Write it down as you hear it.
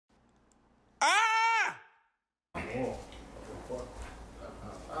Let's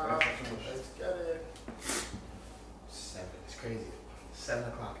get it. 7. It's crazy. 7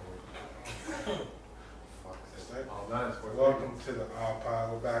 o'clock. Oh, nice. Welcome to the AHH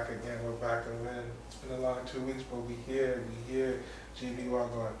Pod. We're back again. We're back to win. It's been a long 2 weeks, but we here. GB,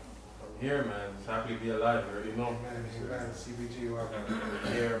 what going? I'm here, man. Just happy to be alive. You already know. Man, CBG, what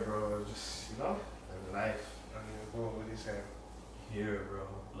going? Here, bro. Just, life. What do you say? Here, bro.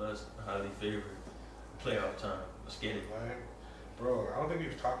 Blessed, highly favored. Playoff time. Let's get it. Right? Bro, I don't think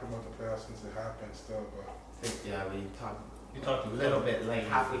we've talked about the playoffs since it happened still, but... Yeah, we talked. You talked a little bit, like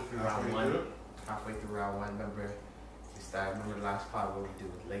halfway through round one. Halfway through round one, remember the last pod what we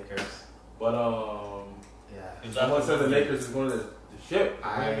did with Lakers. But yeah. Someone said the Lakers is going to the ship.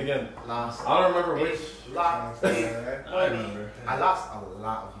 I lost. I don't remember which. I remember. I lost a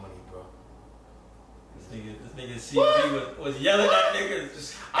lot of money, bro. This nigga CB was yelling at niggas.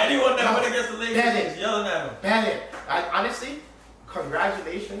 Just anyone that went against the Lakers was yelling at him. Bet it. Honestly,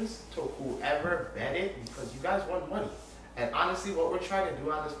 congratulations to whoever bet it because you guys won money. And honestly, what we're trying to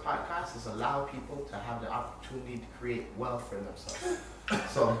do on this podcast is allow people to have the opportunity to create wealth for themselves.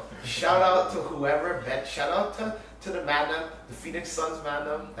 So, shout out to whoever bet. Shout out to the madam, the Phoenix Suns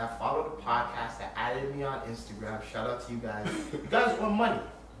madam that followed the podcast, that added me on Instagram. Shout out to you guys. You guys won money.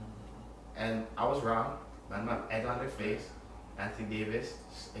 And I was wrong. Man, my egg on their face. Anthony Davis,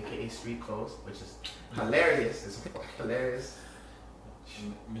 aka Street Clothes, which is hilarious. It's hilarious.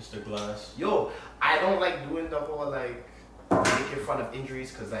 Mr. Glass. Yo, I don't like doing the whole like making fun of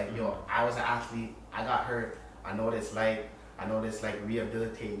injuries because like I was an athlete, I got hurt, I know this like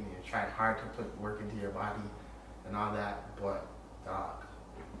rehabilitating and trying hard to put work into your body and all that, but dog,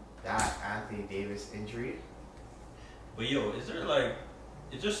 that Anthony Davis injury. But yo, is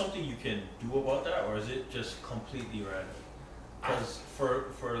there something you can do about that, or is it just completely random? Because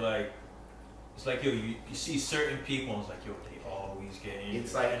for like, it's like yo, you see certain people and it's like yo, they always get injured.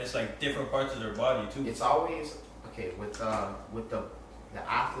 It's like, and it's like different parts of their body too. It's always okay with the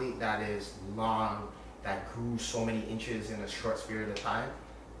athlete that is long, that grew so many inches in a short period of time.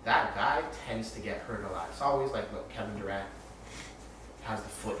 That guy tends to get hurt a lot. It's always like, look, Kevin Durant had the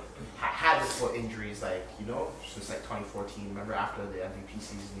foot injuries, like since like 2014. Remember after the MVP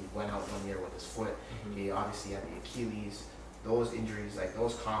season, he went out 1 year with his foot. He obviously had the Achilles. Those injuries, like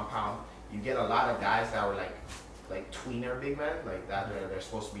those compound. You get a lot of guys that were like tweener big men, like that. They're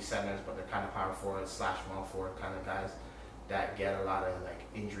supposed to be centers, but they're kind of power forward / small forward kind of guys that get a lot of like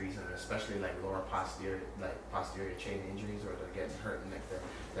injuries, and especially like lower posterior chain injuries, or they're getting hurt in like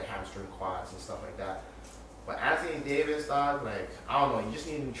their hamstring, quads, and stuff like that. But Anthony Davis, dog, like I don't know, you just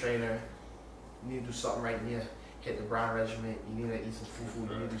need a new trainer. You need to do something right. You need to hit the Brown regiment. You need to eat some fufu.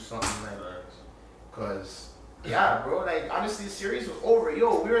 You need to do something like, cause. Yeah, bro, like, honestly, the series was over.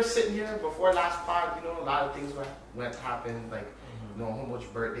 Yo, we were sitting here before last pod, a lot of things happened, like, a whole bunch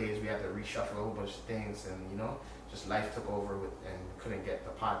of birthdays, we had to reshuffle a whole bunch of things, and, just life took over and we couldn't get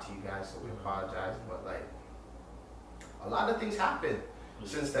the pod to you guys, so we apologize, but, like, a lot of things happened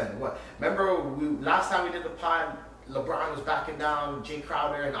since then. Remember, last time we did the pod, LeBron was backing down, Jay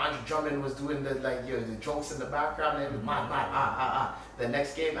Crowder and Andre Drummond was doing the jokes in the background, and the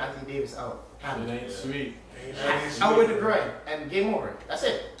next game, Anthony Davis out. It ain't sweet. Out with the groin and game over. That's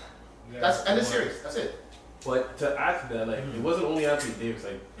it. Yeah, that's end of series. That's it. But to add to that, like it wasn't only Anthony Davis.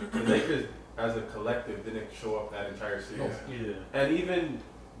 Like the Lakers as a collective didn't show up that entire series. Yeah. And even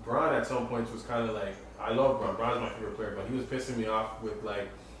Bron at some points was kind of like, I love Bron. Bron's my favorite player, but he was pissing me off with like,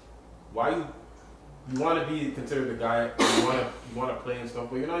 why you want to be considered the guy, you want to play and stuff,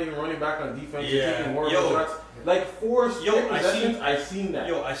 but you're not even running back on defense. Yeah. You're taking more shots. Like I seen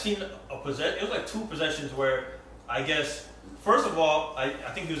that. I seen a possession. It was like 2 possessions where I guess first of all I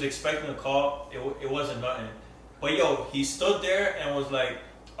think he was expecting a call. It wasn't nothing. But he stood there and was like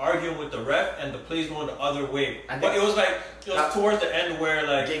arguing with the ref, and the play's going the other way. But it was towards the end where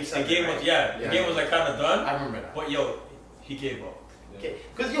like the game was like kind of done. I remember that. But he gave up.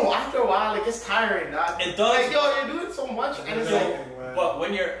 Because after a while it gets tiring. It does. Like you're doing so much, and it's like. But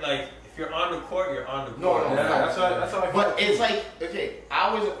when you're like. If you're on the court, you're on the court. No, that's how I feel. But it's like, okay, I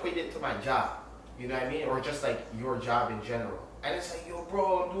always equate it to my job. You know what I mean? Or just like your job in general. And it's like, yo,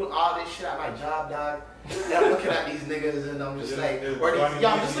 bro, I'm doing all this shit at my job, dog. And I'm looking at these niggas and I'm just like,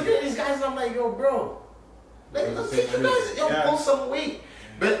 I'm just looking at these guys and I'm like, yo, bro, let's take you guys, pull some weight.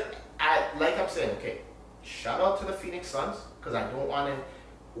 But like I'm saying, okay, shout out to the Phoenix Suns, because I don't want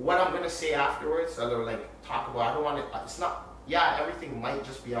to, what I'm going to say afterwards, I talk about, I don't want to, it's not, everything might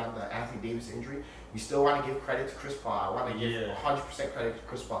just be on the Anthony Davis injury. We still want to give credit to Chris Paul. I want to give 100% credit to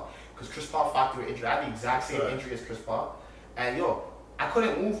Chris Paul. Because Chris Paul fought through an injury. I had the exact same injury as Chris Paul. And I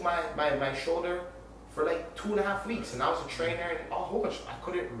couldn't move my shoulder for like 2.5 weeks, and I was a trainer and a whole bunch. I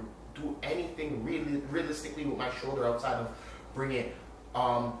couldn't do anything really realistically with my shoulder outside of bring it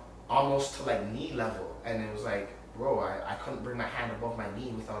almost to like knee level, and it was like, bro, I couldn't bring my hand above my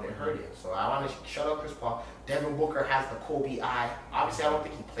knee without it hurting. So I want to shout out Chris Paul. Devin Booker has the Kobe eye. Obviously, I don't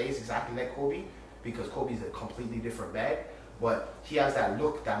think he plays exactly like Kobe because Kobe's a completely different bag. But he has that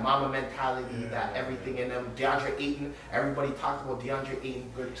look, that mama mentality, that everything in him. DeAndre Ayton, everybody talked about DeAndre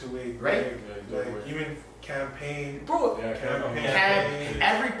Ayton. Good two-way, right? Like, even campaign. Bro, campaign.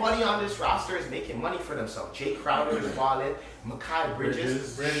 Everybody on this roster is making money for themselves. Jay Crowder is balling. Mikal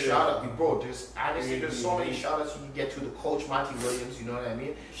Bridges. Shout out, bro. There's so many shout outs you can get to. The coach, Monty Williams, you know what I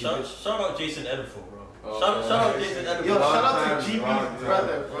mean? Shout out Jason Edinford, bro. Shout out Jason Edinford. Yo, shout out to GB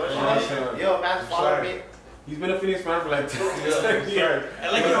brother, bro. Yo, man's following me. He's been a Phoenix fan for like 2 years.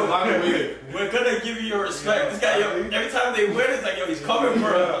 And like, yo, we're gonna give you your respect. This guy, yo, every time they win, it's like, yo, he's coming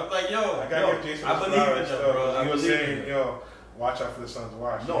for us. Like, yo, I gotta give Jason I believe in them, bro. He was saying, yo, watch out for the Suns.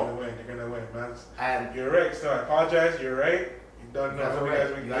 Watch, they're gonna win, man. And you're right. Still, I apologize. You're right. You done know.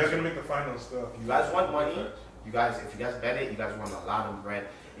 You guys are gonna make the finals still. You guys want money. You guys, if you guys bet it, you guys won a lot of bread.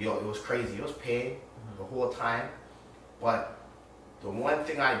 Yo, it was crazy. It was paid the whole time. But the one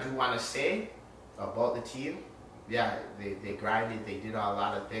thing I do want to say about the team, yeah, they grinded, they did a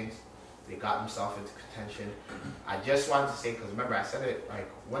lot of things, they got themselves into contention. I just wanted to say, because remember I said it like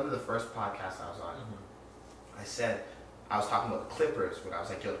one of the first podcasts I was on, I said, I was talking about the Clippers, but I was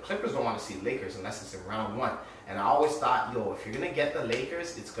like, yo, the Clippers don't want to see Lakers unless it's in round 1. And I always thought, yo, if you're going to get the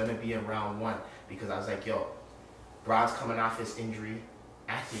Lakers, it's going to be in round 1. Because I was like, yo, Bron's coming off his injury,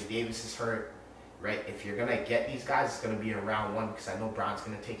 Anthony Davis is hurt, right? If you're going to get these guys, it's going to be in round 1 because I know Bron's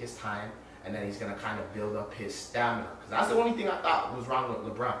going to take his time. And then he's going to kind of build up his stamina. Because that's the only thing I thought was wrong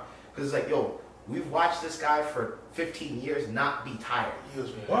with LeBron. Because it's like, yo, we've watched this guy for 15 years not be tired. He was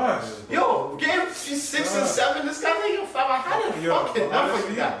washed. Yo, game 6 and 7, this guy like, yo, fam, I had it fucking enough for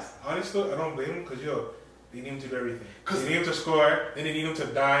you guys. Honestly, I don't blame him because, yo, they need him to do everything. They need him to score, then they need him to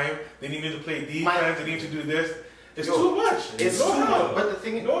dime, they need him to play defense, they need him to do this. It's too much. It's too much. But the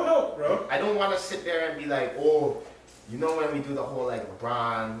thing is, no help, bro. I don't want to sit there and be like, oh, you know when we do the whole like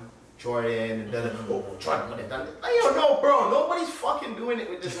LeBron, Jordan, and then trying to put it down. Like, yo, no, bro, nobody's fucking doing it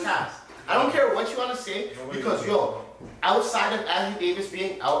with this cast. I don't care what you want to say, because, yo, outside of Anthony Davis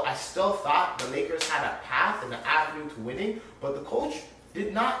being out, I still thought the Lakers had a path and an avenue to winning, but the coach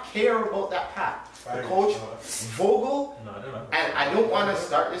did not care about that path. The coach, Vogel, and I don't want to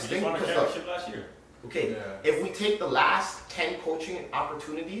start this thing because, look, last year. Okay, if we take the last 10 coaching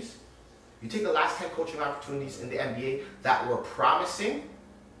opportunities, you take the last 10 coaching opportunities in the NBA that were promising.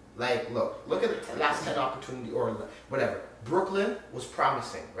 Like, look at the last 10 opportunity or whatever. Brooklyn was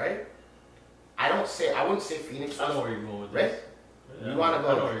promising, right? I wouldn't say Phoenix was. I know where you're going with right? this. Yeah, you want to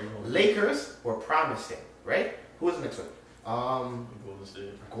go. Lakers were promising, right? Who was the next one?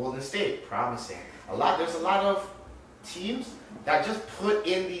 Golden State, promising. There's a lot of teams that just put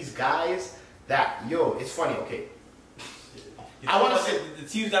in these guys that, yo, it's funny, okay. I want to say the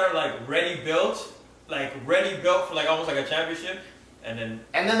teams that are like ready built for like almost like a championship. And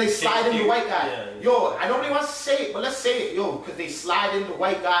then they slide in the white guy. Yeah. Yo, I don't really want to say it, but let's say it, yo, because they slide in the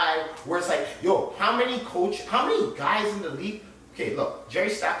white guy where it's like, yo, how many guys in the league? Okay, look, Jerry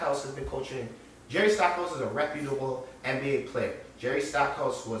Stackhouse has been coaching. Jerry Stackhouse is a reputable NBA player. Jerry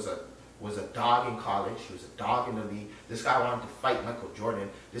Stackhouse was a dog in college. He was a dog in the league. This guy wanted to fight Michael Jordan.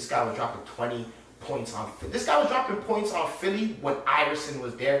 This guy was dropping 20 points on Philly. This guy was dropping points on Philly when Iverson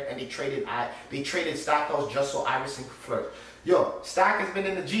was there, and they traded Stackhouse just so Iverson could flirt. Yo, Stack has been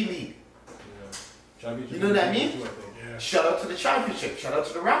in the G League. Yeah. You know what I mean? Yeah. Shout out to the championship. Shout out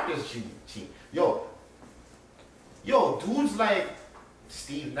to the Raptors G team. Yo, dudes like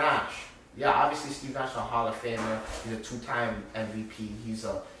Steve Nash. Yeah, obviously Steve Nash is a Hall of Famer. He's a 2-time MVP. He's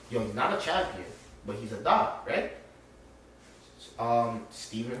not a champion, but he's a dog, right?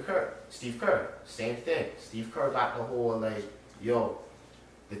 Steve Kerr, same thing. Steve Kerr got the whole like, yo,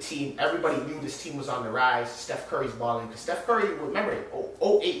 the team, everybody knew this team was on the rise. Steph Curry's balling. Because Steph Curry, remember,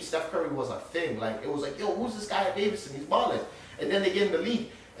 08, Steph Curry was a thing. Like, it was like, yo, who's this guy at Davidson? He's balling. And then they get in the league.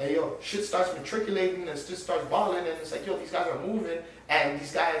 And, yo, shit starts matriculating and just starts balling. And it's like, yo, these guys are moving. And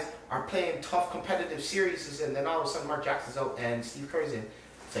these guys are playing tough competitive series. And then all of a sudden, Mark Jackson's out and Steve Curry's in.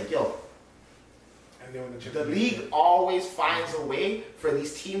 It's like, yo, the league always finds a way for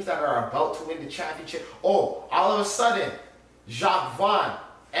these teams that are about to win the championship. Oh, all of a sudden, Jacques Vaughn,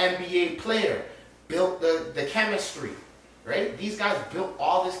 NBA player, built the chemistry, right? These guys built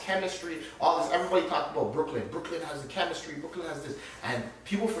all this chemistry, everybody talked about Brooklyn. Brooklyn has the chemistry, Brooklyn has this. And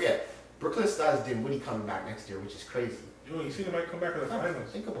people forget, Brooklyn still has Dinwiddie coming back next year, which is crazy. Yo, you see they might come back to the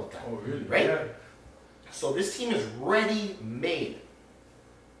finals. Think about that. Oh, really? Right? Yeah. So this team is ready-made.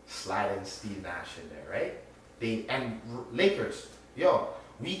 Slide in Steve Nash in there, right? Lakers, yo,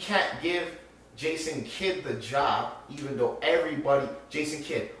 we can't give Jason Kidd the job, even though everybody, Jason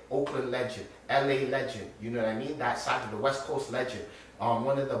Kidd, Oakland legend, LA legend, you know what I mean? That side of the West Coast legend,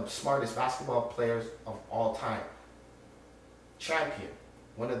 one of the smartest basketball players of all time. Champion,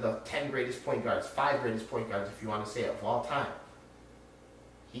 one of the 10 greatest point guards, 5 greatest point guards, if you want to say it, of all time.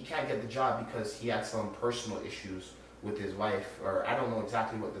 He can't get the job because he had some personal issues with his wife, or I don't know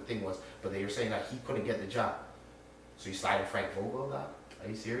exactly what the thing was, but they were saying that he couldn't get the job. So you slided Frank Vogel out? Are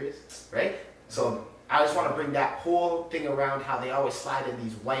you serious? Right? So I just want to bring that whole thing around how they always slide in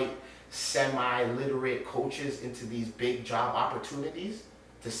these white, semi-literate coaches into these big job opportunities,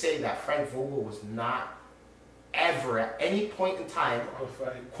 to say that Frank Vogel was not ever at any point in time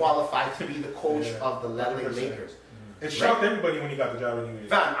qualified to be the coach of the LA Lakers. It shocked everybody when he got the job anyway.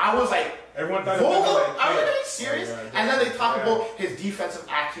 Fam, I was like, everyone thought Vogel? it was like, Are you serious? And then they talk about his defensive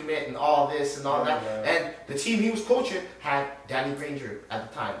acumen and all this and all that. And the team he was coaching had Danny Granger at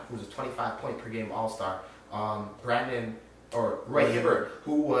the time, who was a 25-point per game All-Star. Roy Hibbert,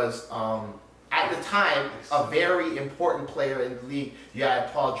 who was at the time a very important player in the league. You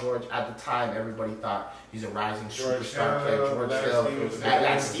had Paul George at the time. Everybody thought he's a rising superstar player. George Hill,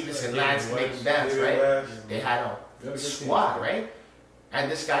 Lance Stevenson, Lance making dance, right? They had a squad, right? And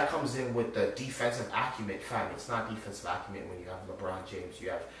this guy comes in with the defensive acumen. Fam, it's not defensive acumen when you have LeBron James, you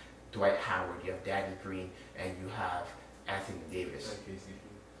have Dwight Howard, you have Danny Green, and you have Anthony Davis.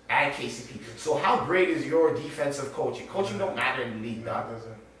 And KCP. So how great is your defensive coaching? Coaching don't matter in the league, dog.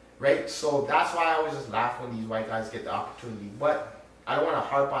 Right? So that's why I always just laugh when these white guys get the opportunity. But I don't want to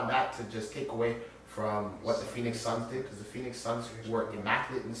harp on that to just take away from what the Phoenix Suns did, because the Phoenix Suns were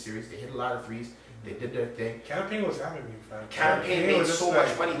immaculate in the series. They hit a lot of threes. They did their thing. Campaign was having me, fam. Campaign made so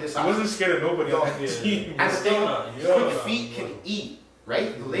much money this I wasn't scared of nobody on that team. And the thing, quick feet can eat,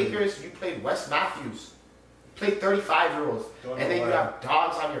 right? The Lakers, you played Wes Matthews. You played 35-year-olds. And then you have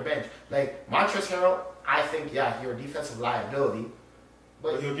dogs on your bench. Like, Montrezl Harrell, I think, yeah, you're a defensive liability.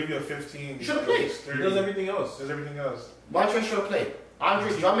 But he'll give you a 15. He should have played. He does everything else. Montrezl should have played.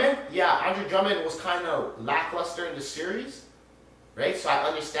 Andre Drummond was kind of lackluster in the series. Right? So I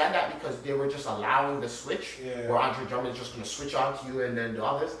understand that because they were just allowing the switch, where Andre Drummond is just going to switch on to you and then do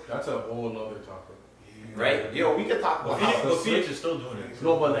all this. That's a whole other topic. Right? You know, we could talk about how the Phoenix is still doing it.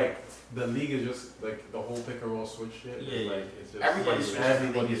 No, but like, the league is just like the whole pick and roll switch shit. Like, it's just,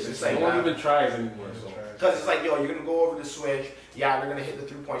 everybody's just like, no one even tries anymore. Because it's like, yo, you're going to go over the switch. Yeah, they're going to hit the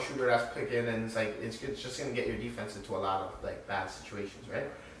three-point shooter that's picking, and it's like, it's just going to get your defense into a lot of like bad situations, right?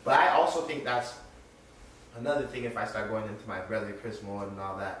 But I also think that's another thing. If I start going into my brother Chris Moore and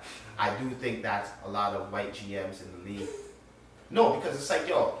all that, I do think that's a lot of white GMs in the league. No, because it's like,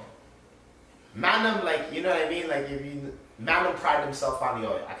 yo, Manum, like, you know what I mean? Like, if you, Manum pride himself on,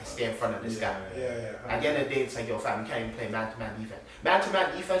 yo, I can stay in front of this guy. At the end of the day, it's like, yo, fam, you can't even play man-to-man defense.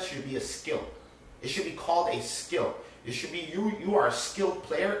 Man-to-man defense should be a skill. It should be called a skill. It should be you are a skilled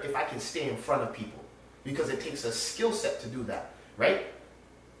player if I can stay in front of people. Because it takes a skill set to do that, right?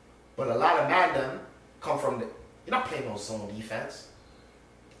 But a lot of Mandem come from the, you're not playing no zone defense.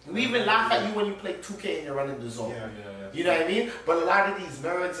 We even laugh at you when you play 2K and you're running the zone. You know what I mean? But a lot of these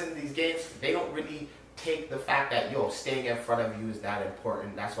nerds in these games, they don't really take the fact that, yo, staying in front of you is that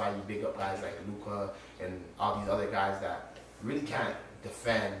important. That's why you big up guys like Luka and all these other guys that really can't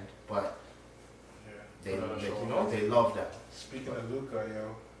defend, but they, you know, they love that. Speaking of Luka,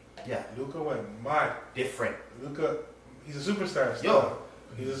 yo. Yeah. Luka went mad. Different. Luka, he's a superstar. Still. Yo.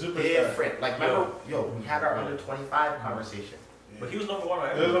 He's a superstar. Different. Like, remember, we had our under 25 conversation. But he was number one,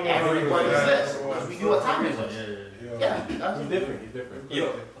 right? Everybody's this. Because we knew what time it was. Yeah. He's different. He's different.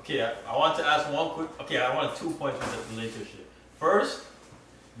 Yo, okay, I want to ask one quick, I want 2 points with the Lakers shit. First,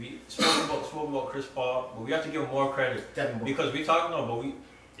 we spoke about Chris Paul, but we have to give him more credit. Because we talked,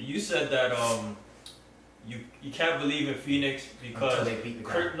 you said that you can't believe in Phoenix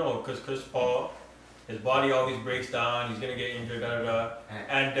because Chris Paul, his body always breaks down, he's going to get injured,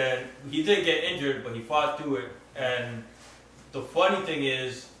 and then he did get injured, but he fought through it. And the funny thing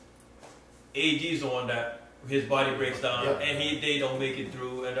is, AD's the one that his body breaks down, and they don't make it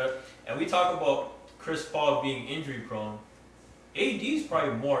through. And we talk about Chris Paul being injury prone. AD's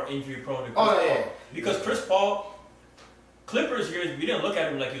probably more injury prone than Chris Paul. Because Chris Paul, Clippers years, we didn't look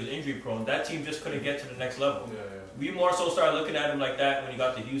at him like he was injury prone. That team just couldn't get to the next level. We more so started looking at him like that when he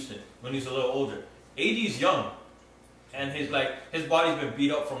got to Houston, when he's a little older. AD's young, and his body's been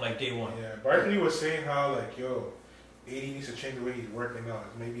beat up from like day one. Barkley was saying how, like, yo, AD needs to change the way he's working out.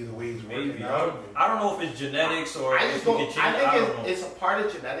 Maybe the way he's working I don't know if it's genetics or I if just he don't. can change. I think don't know. it's a part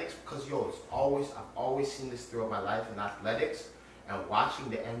of genetics because I've always seen this throughout my life in athletics and watching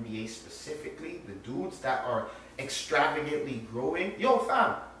the NBA specifically. The dudes that are extravagantly growing,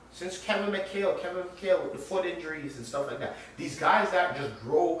 fam. Since Kevin McHale with the foot injuries and stuff like that. These guys that just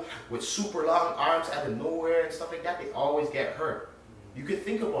grow with super long arms out of nowhere and stuff like that, they always get hurt. You can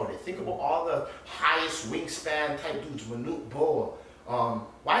think about it. Think about all the highest wingspan type dudes. Manute Bol.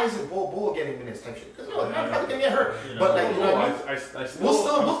 Why isn't Bol getting minutes type shit? Because man probably gonna get hurt. But like, you know what I mean? We'll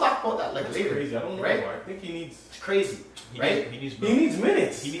talk about that like later. Crazy. I don't know. Right? I think he needs. It's crazy, right? He needs milk. He needs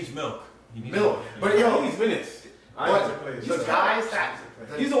minutes. He needs milk. But he needs minutes. The guys that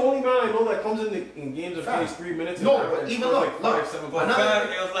he's the only man I know that comes in games and plays 3 minutes. No, but even look, it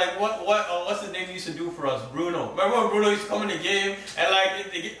was like what's the name he used to do for us? Bruno. Remember when Bruno used to come in the game and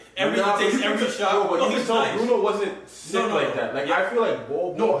like takes every shot? But you can tell Bruno wasn't sick like that. Like I feel like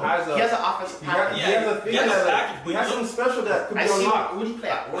Bol has he has an offensive package. He has a thing he has something special that could be unlocked. When he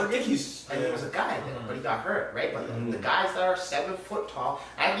played at Oregon, he was a guy then, but he got hurt, right? But the guys that are 7 foot tall,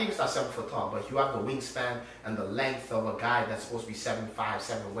 I think he's not 7 foot tall, but you have the wingspan and the length of a guy that's supposed to be 7'5",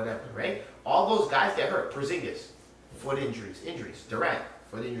 7 whatever, right? All those guys get hurt. Porzingis, foot injuries. Durant,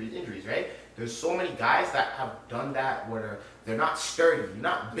 foot injuries, right? There's so many guys that have done that where they're not sturdy, you're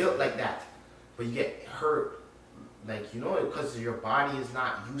not built like that, but you get hurt, like because your body is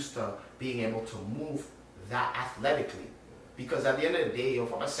not used to being able to move that athletically. Because at the end of the day,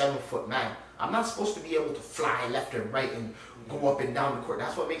 if I'm a 7 foot man, I'm not supposed to be able to fly left and right and go up and down the court.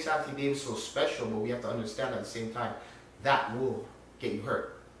 That's what makes Anthony Davis so special, but we have to understand at the same time, that will get you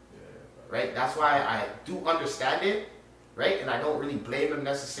hurt. Right? That's why I do understand it, right? And I don't really blame him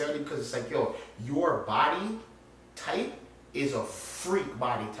necessarily because it's like, your body type is a freak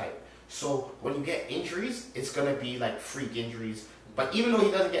body type. So when you get injuries, it's going to be like freak injuries. But even though he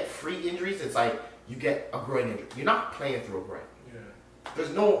doesn't get freak injuries, it's like you get a groin injury. You're not playing through a groin.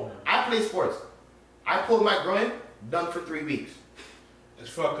 I play sports. I pulled my groin, done for 3 weeks. It's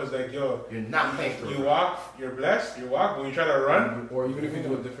fucked because like you're not playing through. You walk, you're blessed. You walk, but when you try to run, or even if you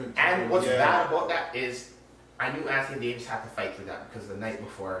do a different. And what's bad about that is, I knew Anthony Davis had to fight through that because the night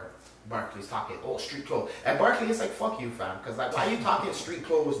before, Barkley's talking, street clothes. And Barkley is like, fuck you, fam. Because like, why are you talking street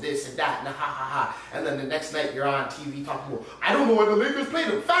clothes, this and that, and ha ha ha. And then the next night you're on TV talking about, I don't know why the Lakers played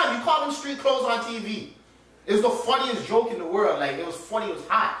them. Fam, you call them street clothes on TV. It was the funniest joke in the world. Like, it was funny, it was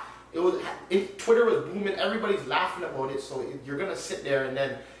hot. Twitter was booming, everybody's laughing about it. So you're going to sit there and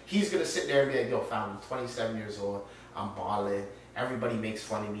then he's going to sit there and be like, fam, I'm 27 years old. I'm balling. Everybody makes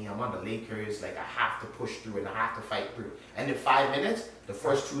fun of me. I'm on the Lakers. Like, I have to push through and I have to fight through. And in 5 minutes, the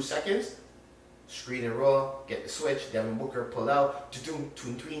first 2 seconds, screen and roll, get the switch, Devin Booker pull out,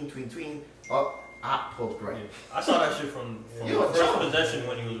 tween, up, pull groin. I saw that shit from the first possession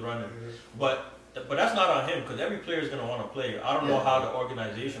when he was running. But that's not on him because every player is going to want to play. I don't know how the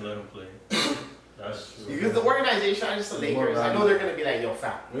organization let him play. That's true. Because the organization, I just the Lakers, I know they're going to be like,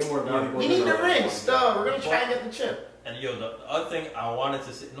 fam, we need the ring, stuff. We're going to try and get the chip. And the other thing I wanted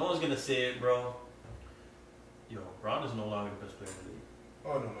to say, no one's gonna say it, bro. Bron is no longer the best player in the league.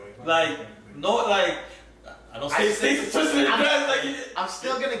 Oh No. I don't say I'm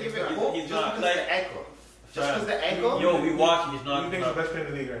still gonna give it hope just because of the ankle. Just because the ankle. We watch. He's not. Who do you think is the best player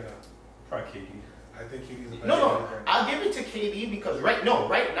in the league right now? Probably KD. I think KD's the best. No. I'll give it to KD because right now.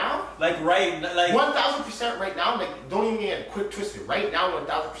 1000% right now. Like, don't even get quick twisted. Right now,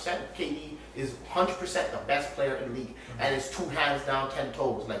 1000% KD is 100% the best player in the league, and it's 2 hands down, 10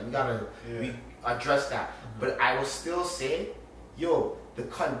 toes. Like, we address that. But I will still say, the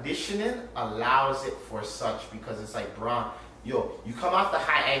conditioning allows it for such because it's like, Bron, you come off the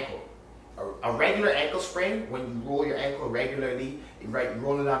high ankle. A regular ankle sprain, when you roll your ankle regularly, right, you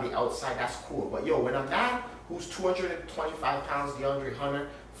roll it on the outside, that's cool. But when a man who's 225 pounds, DeAndre Hunter,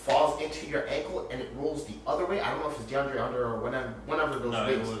 falls into your ankle and it rolls the other way, I don't know if it's DeAndre Hunter or one of those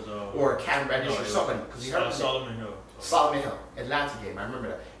wings, or Cam Reddish or somebody, because you heard Solomon Hill, Atlanta game, I remember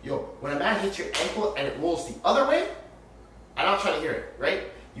that. When a man hits your ankle and it rolls the other way, I'm not trying to hear it,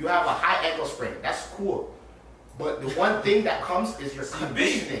 right? You have a high ankle sprain, that's cool. But the one thing that comes is your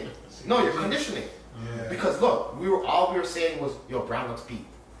conditioning. No, your conditioning. Yeah. Because look, we were saying was, Brown looks beat.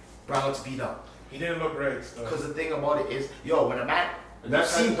 Brown looks beat up. He didn't look great. Because the thing about it is, when a man, I've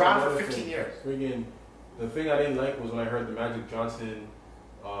seen Brown for 15 years. The thing I didn't like was when I heard the Magic Johnson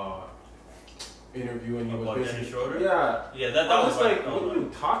interview and he was basically, that was like, what are you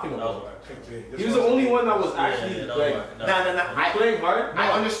talking about? He was the only one that was actually No. Playing hard.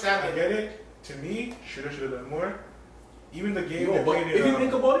 I understand. I get it. To me, should have done more. Even the game. But if you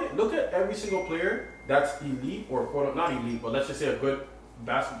think about it, look at every single player that's elite or not elite, but let's just say a good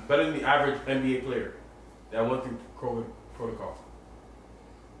basketball, better than the average NBA player that went through COVID protocol.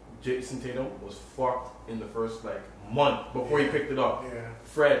 Jason Tatum was fucked in the first month before he picked it up. Yeah.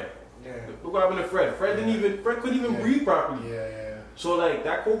 Fred. Yeah. Look what happened to Fred. Fred couldn't even breathe properly. Yeah. So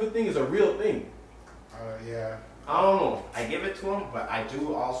that COVID thing is a real thing. Yeah. I don't know. I give it to him, but I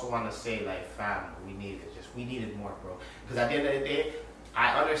do also want to say, fam, we needed more, bro. Because at the end of the day,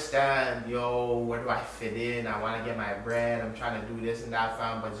 I understand, where do I fit in? I want to get my bread. I'm trying to do this and that,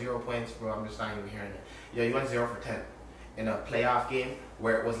 fam. But 0 points, bro, I'm just not even hearing it. You went 0 for 10 in a playoff game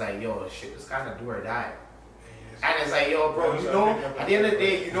where it was shit, this kind of do or die. And it's bro, at the end of the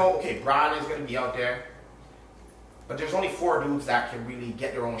day, okay, Bron is going to be out there. But there's only 4 dudes that can really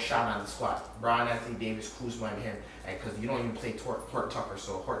get their own shot on the squad. Bron, Anthony Davis, Kuzma, and him. And because you don't even play Horton Tucker,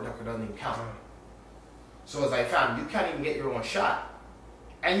 so Horton Tucker doesn't even count. So it's fam, you can't even get your own shot.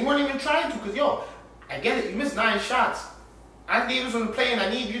 And you weren't even trying to, because, I get it, you missed 9 shots. Anthony Davis wasn't playing, I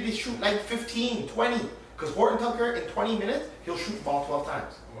need you to shoot 15, 20. Because Horton Tucker, in 20 minutes, he'll shoot the ball 12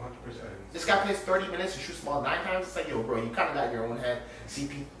 times. 100%. This guy plays 30 minutes and shoots the ball 9 times. It's bro, you kind of got your own head.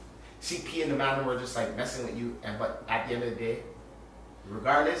 CP and the man were just messing with you. But at the end of the day,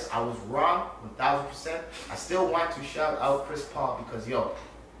 regardless, I was wrong 1,000%. I still want to shout out Chris Paul because, you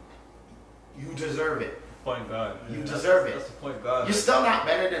deserve it. Point guard. You deserve it. That's the point guard. You're still not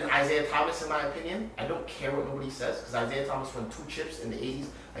better than Isaiah Thomas, in my opinion. I don't care what nobody says because Isaiah Thomas won 2 chips in the 80s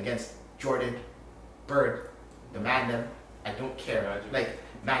against Jordan, Bird, the man them. I don't care.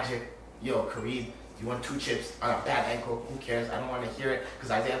 Magic, Kareem, you won 2 chips on a bad ankle. Who cares? I don't want to hear it because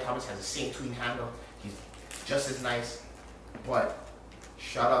Isaiah Thomas has the same tweet handle. He's just as nice. But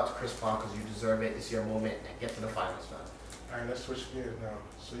shout out to Chris Paul because you deserve it. It's your moment and get to the finals, man. All right, let's switch gears now.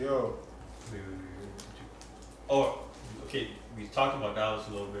 So, okay, we talked about Dallas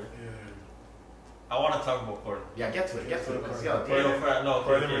a little bit. Yeah. I want to talk about Portland. Yeah, get to it.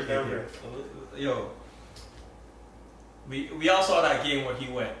 We all saw that game where he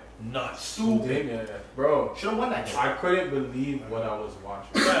went nuts. Stupid. Yeah. Bro, should have won that game. I couldn't believe what I was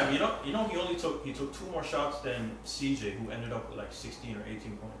watching. Man, he only took 2 more shots than CJ, who ended up with 16 or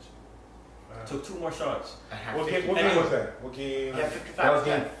 18 points. Took 2 more shots. What game was that? What game? Yeah, 55. That was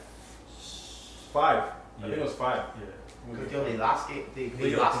game 5. I think it was 5. Yeah. Because they lost game.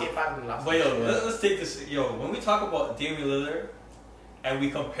 They lost game 5 and they lost. But let's take this. When we talk about Damian Lillard and we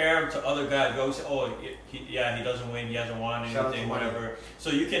compare him to other guys, we always say, he doesn't win, he hasn't won anything, whatever.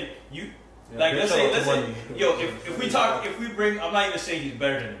 So let's say, if we bring, I'm not even saying he's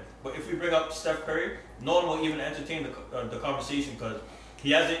better than him, but if we bring up Steph Curry, no one will even entertain the conversation because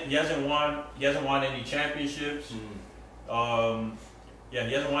he hasn't won any championships. He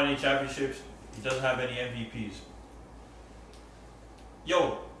hasn't won any championships. He doesn't have any MVPs.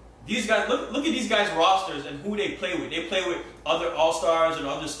 These guys, look at these guys' rosters and who they play with. They play with other all-stars and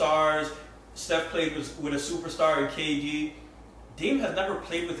other stars. Steph played with a superstar in KD. Dame has never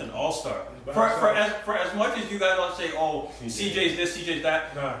played with an all-star. For as much as you guys want to say, CJ's this, CJ's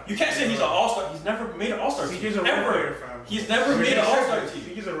that, you can't say he's an all-star. He's never made an all-star team. CJ's a role player, fam. He's never made an all-star team.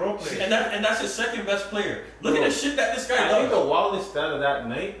 He's a role player. And that's his second best player. Look at the shit that this guy does. I think the wildest stat of that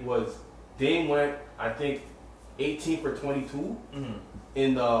night was Dame went, I think, 18 for 22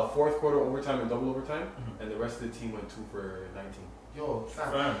 in the 4th quarter overtime and double overtime, and the rest of the team went 2 for 19.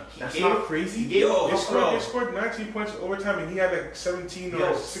 Fam. That's not crazy. They scored 19 points in overtime, and he had 17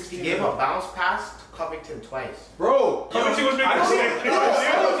 or 16. He gave a bounce pass to Covington twice. Bro, Covington was making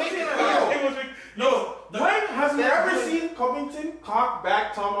When have you ever seen Covington cock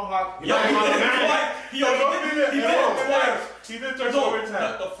back tomahawk? He did it twice. He did it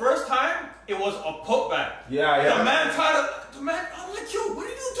overtime. The first time, it was a putback. Yeah. The man I'm like, yo, what are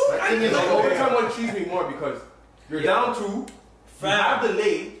you doing? The overtime one cheese me more because you're down 2, you have the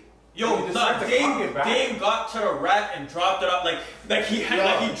lead. Dame got to the rack and dropped it up he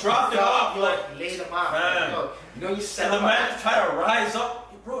dropped it off laid him off. You set the man tried to rise up.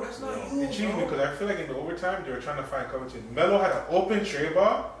 Bro, that's not you. It cheated me because I feel like in the overtime they were trying to find Covington. Melo had an open tray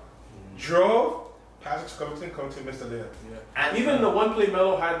ball, drove, passed it to Covington. Covington missed the layup. Yeah. And even the one play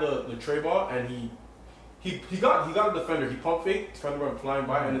Melo had the tray ball and he got a defender. He pump faked, defender went flying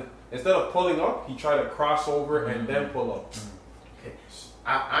by, and instead of pulling up, he tried to cross over and then pull up. Okay.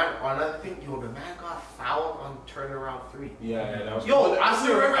 Another thing, the man got fouled on turnaround 3. Yeah, that was.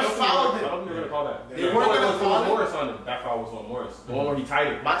 Austin Rivers fouled him. I don't think they're gonna call that. They weren't gonna call Morris on him. That foul was on Morris. The one where he tied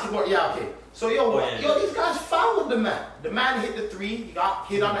it. Monty Morris, okay. So these guys fouled the man. The man hit the 3. He got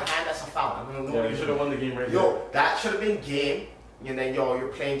hit on the hand. That's a foul. You should have won the game right there. That should have been game. and then you're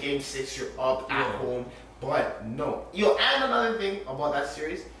playing game 6, you're up at home. But no, and another thing about that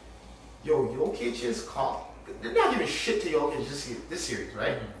series, Jokic's call. They're not giving shit to Jokic this series,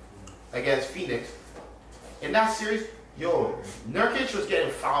 right? Against Phoenix. In that series, Nurkic was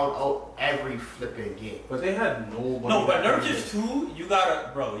getting fouled out every flipping game. But they had nobody. No, but Nurkic too, you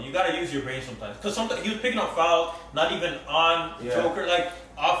gotta use your brain sometimes. Because sometimes he was picking up fouls, not even on Joker, like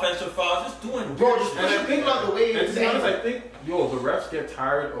offensive fouls, just doing bro, just think about the way. And to be honest, I think the refs get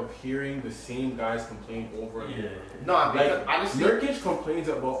tired of hearing the same guys complain over and over. No, because like, honestly, Nurkic complains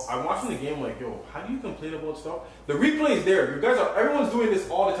about. I'm watching the game like, how do you complain about stuff? The replay is there. You guys are. Everyone's doing this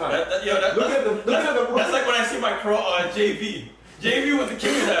all the time. That's like when I see my girl on JV. JV was the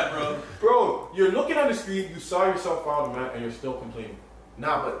king of that, bro. Bro, you're looking on the screen. You saw yourself foul the man, and you're still complaining.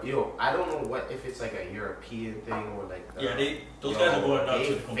 Nah, but I don't know if it's like a European thing or like. Those guys are going nuts.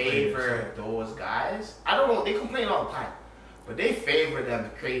 They favor those guys. I don't know. They complain all the time, but they favor them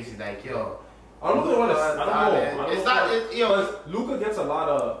crazy. Like I don't know. It's not. Because Luka gets a lot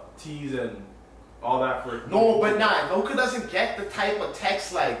of teas and all that for. No, but Luka doesn't get the type of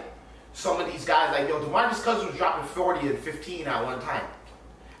text like some of these guys. Like DeMarcus Cousins was dropping 40 and 15 at one time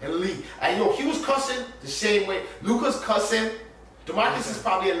in the league, and he was cussing the same way. Luka's cussing. DeMarcus is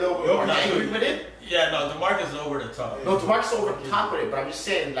probably a little bit more angry with it. Yeah, no, DeMarcus is over the top. No, DeMarcus is over the top with it, but I'm just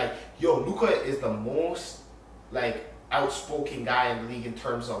saying, like, Luka is the most, like, outspoken guy in the league in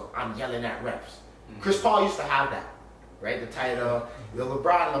terms of I'm yelling at refs. Chris Paul used to have that, right? The title,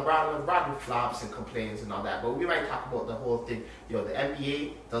 LeBron flops and complains and all that. But we might talk about the whole thing. The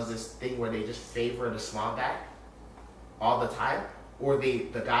NBA does this thing where they just favor the small guy all the time, or the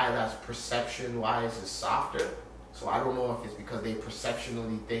guy that's perception-wise is softer. So I don't know if it's because they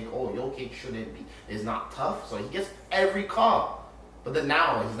perceptionally think, Jokic is not tough, so he gets every call. But then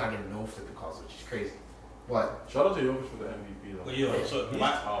now he's not getting no flipping calls, which is crazy. But shout out to Jokic for the MVP though. But so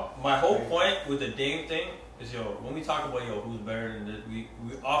my whole point with the Dame thing is when we talk about who's better than this, we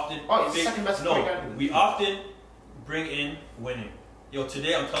often we often bring in winning.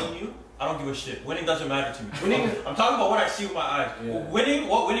 Today I'm telling you, I don't give a shit. Winning doesn't matter to me. I'm talking about what I see with my eyes. Yeah.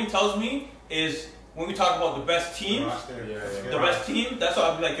 What winning tells me is. When we talk about the best teams, the best team, that's why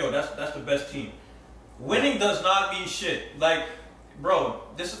I'll be like, that's the best team. Winning does not mean shit. Like, bro,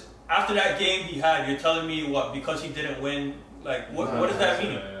 after that game he had, you're telling me what, because he didn't win, like, what does that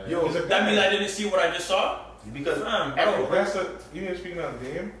mean? That means I didn't see what I just saw? Because, even speaking on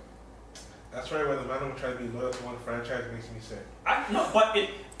Dame, that's right when the man try to be loyal to one franchise makes me sick. No, but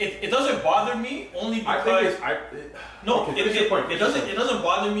it doesn't bother me only because... It doesn't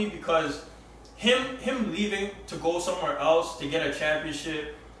bother me because... Him leaving to go somewhere else to get a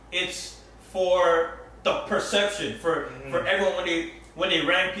championship, it's for the perception, for everyone when they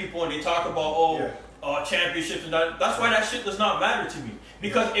rank people and they talk about championships and that's why that shit does not matter to me.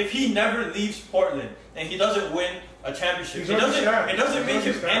 Because if he never leaves Portland and he doesn't win a championship, it doesn't make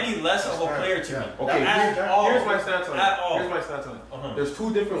him any less of a player to me. Okay, here's my stance on it. There's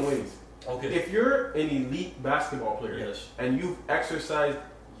two different ways. Okay. If you're an elite basketball player and you've exercised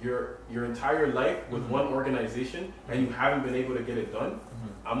your entire life with one organization and you haven't been able to get it done,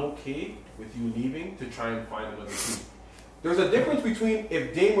 I'm okay with you leaving to try and find another team. There's a difference between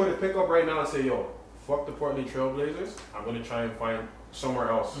if Dame were to pick up right now and say, fuck the Portland Trailblazers, I'm going to try and find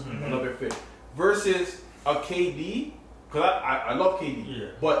somewhere else, another fit, versus a KD, because I love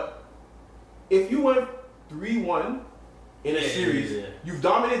KD, but if you went 3-1 in a series, you've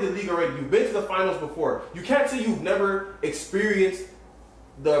dominated the league already, you've been to the finals before, you can't say you've never experienced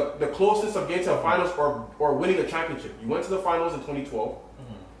the closest of getting to the finals or winning a championship. You went to the finals in 2012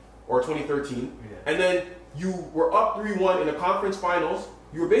 or 2013, and then you were up 3-1 in the conference finals.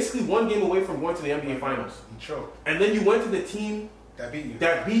 You were basically one game away from going to the NBA finals. And then you went to the team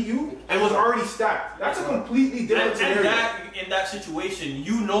that beat you and was already stacked. That's a completely different scenario. And in that situation,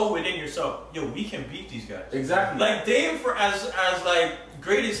 you know within yourself, we can beat these guys. Exactly. Like Dame, for as like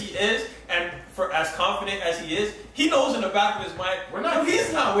great as he is, and for as confident as he is, he knows in the back of his mind,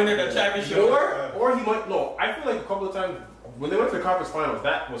 he's not winning a championship. Or he might I feel like a couple of times when they went to the conference finals,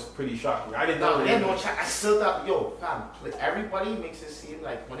 that was pretty shocking. I didn't know. I still thought, fam, like everybody makes it seem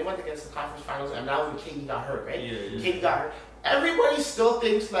like when they went against the conference finals, and now when KD got hurt, right? KD got hurt. Everybody still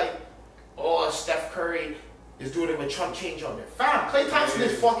thinks like, Steph Curry is doing it with Trump change on there. Fam, Klay Thompson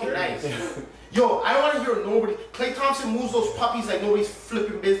is fucking nice. I don't want to hear nobody. Klay Thompson moves those puppies like nobody's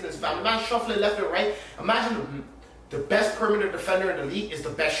flipping business, fam. The man shuffling left and right. Imagine the best perimeter defender in the league is the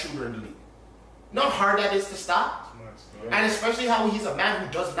best shooter in the league. You know how hard that is to stop? And especially how he's a man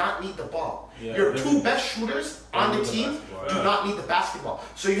who does not need the ball. Your two best shooters on the team do not need the basketball.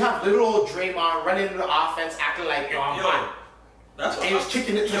 So you have little old Draymond running into the offense acting like, I'm hot. That's what he was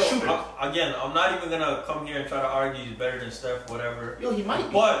kicking it to the shooter. Again, I'm not even gonna come here and try to argue he's better than Steph, whatever. Yo, he might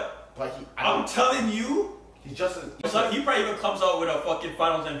be. But I'm telling you, he just. He probably even comes out with a fucking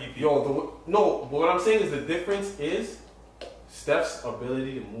Finals MVP. Yo, no. But what I'm saying is the difference is Steph's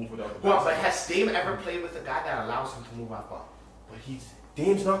ability to move without the ball. Well, but has Dame ever played with a guy that allows him to move off ball? But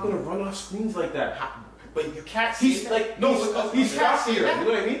Dame's not gonna run off screens like that. But you can't see he's like he's faster. You know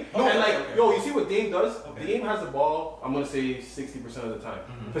what I mean? No, and like yo, you see what Dame does? Okay. Dame has the ball. I'm gonna say 60% of the time,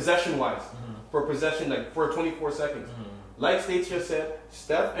 possession wise. For possession, like for 24 seconds. Like States just said,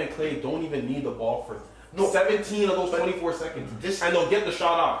 Steph and Clay don't even need the ball for 17 of those 24 seconds, and they'll get the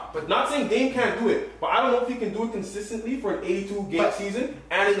shot off. But not saying Dame can't do it, but I don't know if he can do it consistently for an 82 game season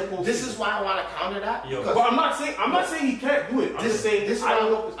and in the postseason. This is why I want to counter that. But I'm not saying he can't do it. I'm just saying this. I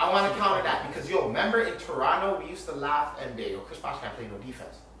don't know. If I want to counter that because remember in Toronto we used to laugh and Chris Bosh can't play no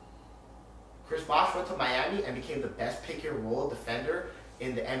defense. Chris Bosh went to Miami and became the best pick and roll defender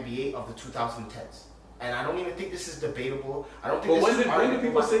in the NBA of the 2010s. And I don't even think this is debatable. I don't think. But when did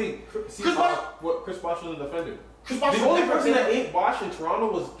people say Chris Bosh was a defender? Chris Bosh the only person that ain't Bosh in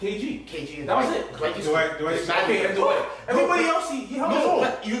Toronto was KG. KG. That was it. Everybody else he held his own.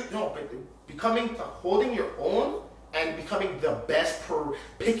 But holding your own and becoming the best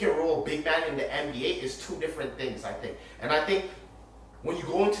pick and roll big man in the NBA is two different things, I think. And I think when you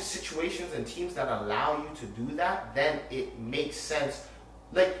go into situations and teams that allow you to do that, then it makes sense.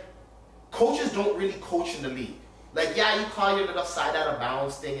 Like, coaches don't really coach in the league. Like, yeah, you call your little side out of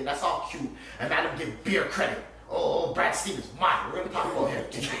bounds thing, and that's all cute. And Madam give Beer credit. Oh, Brad Stevens, mine. We're gonna talk about him.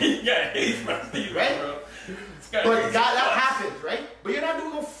 Yeah, he's Brad Stevens, right? Bro. But that happens, right? But you're not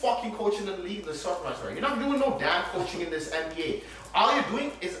doing no fucking coaching in the league. You're not doing no damn coaching in this NBA. All you're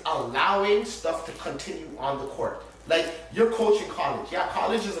doing is allowing stuff to continue on the court. Like, you're coaching college. Yeah,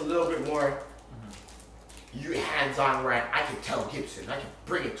 college is a little bit more you hands-on where I can tell Gibson, I can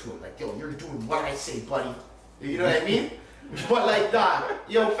bring it to him. Like, yo, you're doing what I say, buddy. You know what I mean? But like that,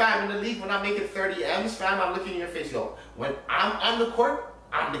 fam, in the league, when I'm making 30 M's, fam, I'm looking in your face, when I'm on the court,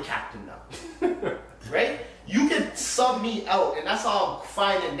 I'm the captain now. Right? You can sub me out, and that's all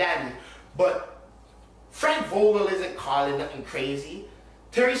fine and dandy. But Frank Vogel isn't calling nothing crazy.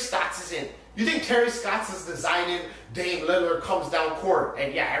 Terry Stotts isn't. You think Terry Stotts is designing Dame Lillard comes down court,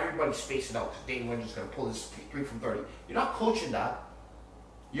 and everybody's spacing out. Dame Lillard's going to pull his 3 from 30. You're not coaching that.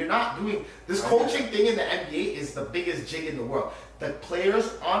 You're not doing this coaching thing in the NBA is the biggest jig in the world. The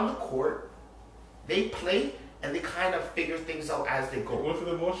players on the court, they play and they kind of figure things out as they go. Go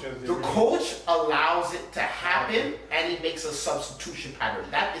through the motions. The coach allows it to happen and he makes a substitution pattern.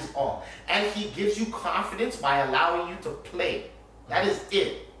 That is all. And he gives you confidence by allowing you to play. That is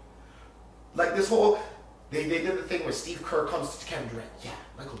it. Like this whole, they did the thing where Steve Kerr comes to Kevin Durant. Yeah,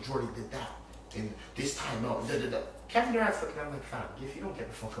 Michael Jordan did that. And this time out, Kevin Durant's looking at him like, fam, if you don't get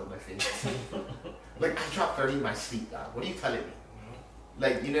the fuck out of my face. Like, I dropped 30 in my sleep, dog. What are you telling me?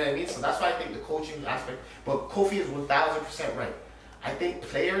 Like, you know what I mean? So that's why I think the coaching aspect, but Kofi is 1000% right. I think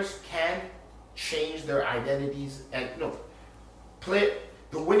players can change their identities and,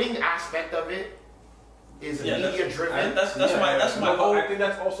 the winning aspect of it is media driven. That's my whole. I think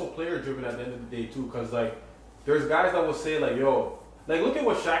that's also player driven at the end of the day too, because like, there's guys that will say like, yo, like, look at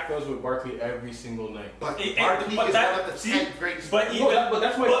what Shaq does with Barkley every single night. But Barkley is one of the 10 greatest. But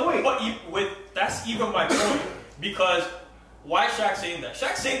that's my point. But that's even my point. Because why is Shaq saying that?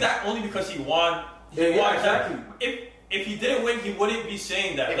 Shaq's saying that only because he won. Yeah, exactly. If he didn't win, he wouldn't be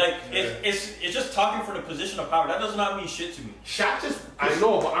saying that. It's just talking from the position of power. That does not mean shit to me. Shaq just... I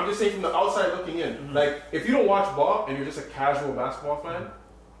know, but I'm just saying from the outside looking in. Mm-hmm. Like, if you don't watch ball and you're just a casual basketball fan,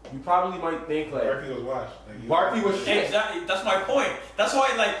 you probably might think like Barkley was washed. Barkley was shit. Exactly. That's my point. That's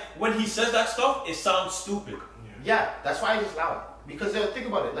why, like, when he says that stuff, it sounds stupid. Yeah, that's why I just allow it. Because think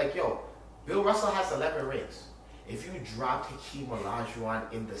about it. Like, Bill Russell has 11 rings. If you drop Hakeem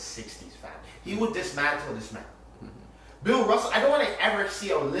Olajuwon in the 60s, fam, he would dismantle this man. Bill Russell, I don't want to ever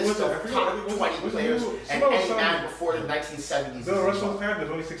see a list of top 20 players and any man before the 1970s. Bill Russell's time, there's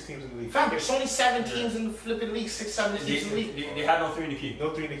only 6 teams in the league. Fam, there's only 7 teams in the flipping league, 6, 7 teams in the league. They had no 3 in the key.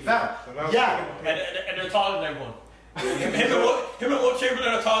 No 3 in the key. Fam, and they're taller than everyone. Him and Will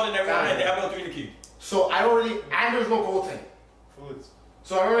Chamberlain are taller than everyone, and they have no 3 in the key. So I don't really, and there's no goaltending.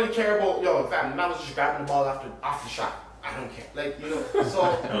 So I don't really care about, fam, the man was just grabbing the ball off the shot. I don't care. Like,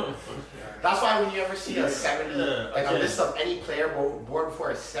 so that's why when you ever see a 70, like a list of any player born before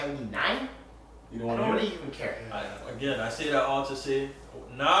a 79, you don't really even care. I say that all to say,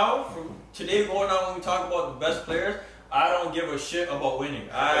 now, from today going on when we talk about the best players, I don't give a shit about winning.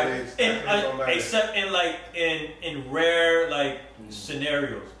 Except in rare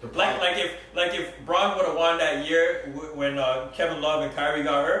scenarios. Like if Bron would have won that year when Kevin Love and Kyrie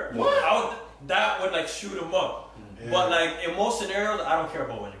got hurt, that would shoot him up. Yeah. But in most scenarios, I don't care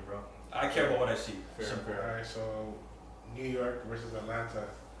about winning, bro. I care about what I see. Fair. All right, so New York versus Atlanta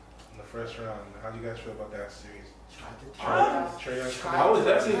in the first round. How do you guys feel about that series? I was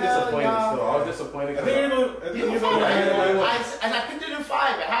definitely disappointed. I was disappointed. And I picked it in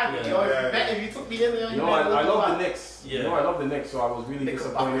 5. It had me. If you took me in there, I love the Knicks. Yeah. I love the Knicks, so I was really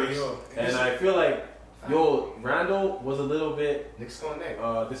disappointed. And I feel like, Randle was a little bit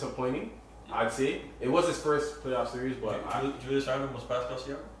disappointing. I'd say it was his first playoff series, but Juluis Randle was Pascal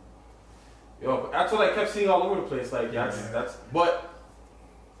Siakam. That's what I kept seeing all over the place. But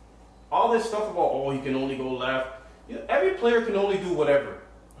all this stuff about he can only go left. Every player can only do whatever.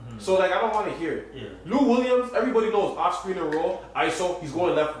 Mm-hmm. So I don't want to hear it. Yeah. Lou Williams, everybody knows off screen and roll, ISO, he's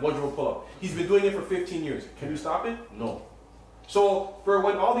going left, one dribble pull up. He's been doing it for 15 years. Can you stop it? No. So for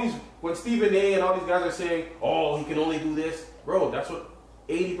when Stephen A and all these guys are saying, he can only do this, bro, that's what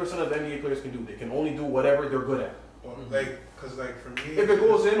 80% of the NBA players can do. They can only do whatever they're good at. Well, because for me, if it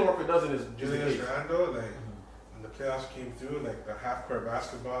goes in or if it doesn't, it's Juluis Randle, when the playoffs came through, the half court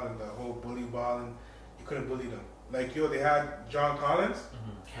basketball and the whole bully ball, and you couldn't bully them. They had John Collins.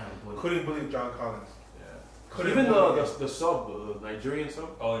 Mm-hmm. Couldn't bully John Collins. Yeah. Even the sub, the Nigerian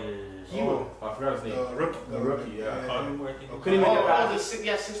sub. Oh yeah. I forgot his name. The rookie. Yeah. Couldn't even get past.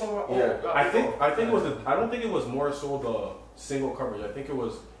 6 over. Yeah. I think it was I don't think it was more so the single coverage. I think it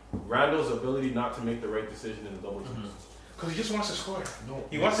was Randle's ability not to make the right decision in the double teams. Because he just wants to score. No.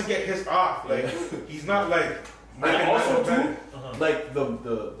 He wants to get his off. He's not And also too,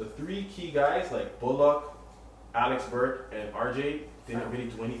 the 3 key guys Bullock, Alex Burke, and RJ didn't really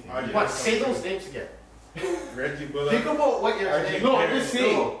do anything. What? Say those names again. Reggie Bullock. Think about what you're saying. No, I'm just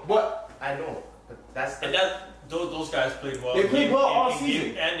saying. But I know. But those guys played well. They played well all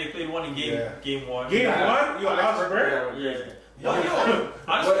season. And they played one in game 1. Game 1? Alex Burke? Yeah.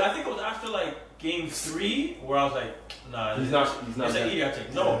 Honestly, I think it was after game 3 where I was like, nah. He's not. It's an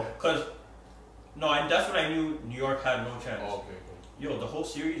idiotic. No, because that's when I knew New York had no chance. Oh, okay. The whole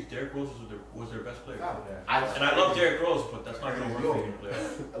series, Derrick Rose was their best player. Yeah. And I love Derrick Rose, but that's not going to work for him.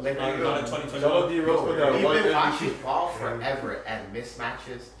 Not in 2020. We've been watching ball forever, and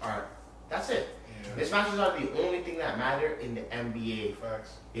mismatches that's it. Yeah. Mismatches are the only thing that matter in the NBA.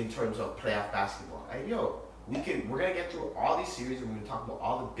 Facts. In terms of playoff basketball. We're gonna get through all these series, and we're gonna talk about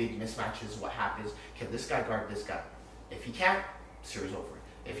all the big mismatches. What happens? Can this guy guard this guy? If he can't, series over.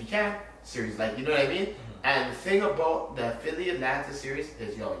 If he can't, series you know what I mean? Mm-hmm. And the thing about the Philly Atlanta series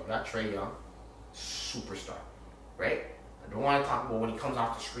is you got Trae Young, superstar, right? I don't want to talk about when he comes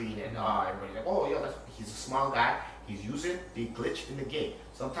off the screen and everybody's he's a small guy. He's using the glitch in the game.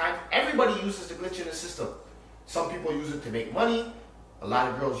 Sometimes everybody uses the glitch in the system. Some people use it to make money. A lot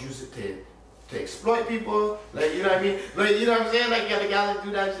of girls use it to exploit people. You know what I mean? You know what I'm saying? The guys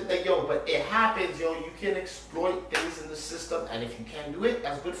do that shit. But it happens, you can exploit things in the system, and if you can't do it,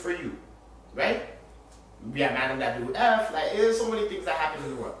 that's good for you, right? We have man that do F. There's so many things that happen in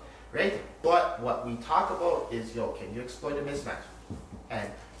the world, right? But what we talk about is, can you exploit a mismatch? And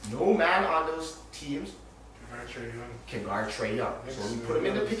no man on those teams can guard Trae Young. So when you put him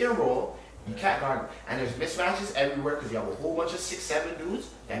in the pick and roll, you can't guard him. And there's mismatches everywhere because you have a whole bunch of 6'7" dudes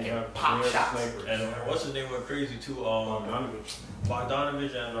that can pop shots. And what's his name went crazy too?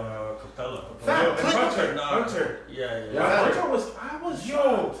 Bogdanovich and Capella. Hunter. Yeah. Hunter I was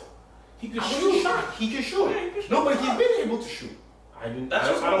shocked. He could shoot. No, but he's been able to shoot. I don't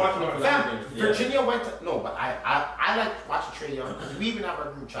watch him. Virginia went to but I like watching Trae Young because we even have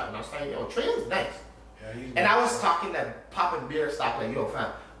our group chat and I was like, Trae Young's nice. Yeah, and I was talking that popping beer stop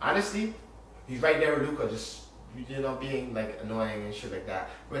fam. Honestly, he's right there with Luka, just being annoying and shit like that.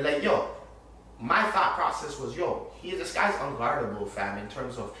 But my thought process was, this guy's unguardable, fam, in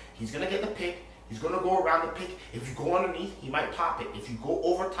terms of he's gonna get the pick, he's gonna go around the pick. If you go underneath, he might pop it. If you go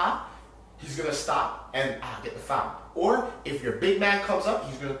over top, he's gonna stop and get the foul. Or if your big man comes up,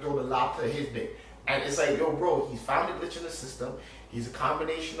 he's gonna throw the lob to his big. And it's bro, he's found a glitch in the system. He's a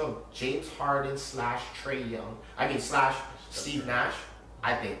combination of James Harden / Trae Young. / Steve Nash.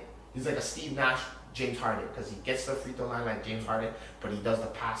 I think he's a Steve Nash, James Harden, because he gets the free throw line like James Harden, but he does the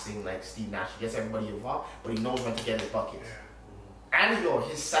passing like Steve Nash. He gets everybody involved, but he knows when to get his buckets. And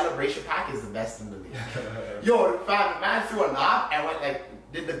his celebration pack is the best in the league. The man threw a lob and went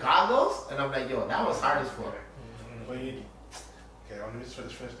did the goggles, and I'm that was hard as fuck. Okay, let me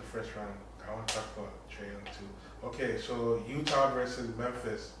finish the first round. I want to talk about Trae Young too. Okay, so Utah versus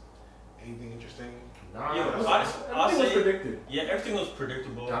Memphis Anything interesting? Nah, Yeah, I'll say was predicted. Yeah, everything was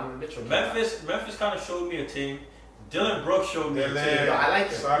predictable. Donovan Mitchell. Memphis kind of showed me a team. Dylan Brooks showed me a team. Yo, I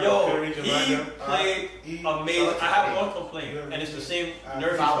like it. Yo, he played amazing. I have one complaint, and it's the same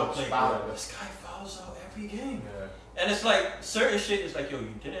nervous complaint. This guy fouls out every game. Yeah. And it's like certain shit is like, yo,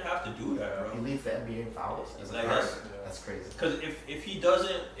 you didn't have to do that, bro. He leads the NBA in fouls. Like that's crazy. Because if he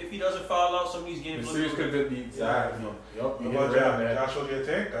doesn't foul out some of these games, the series could have been the exact. Yup. Josh showed you a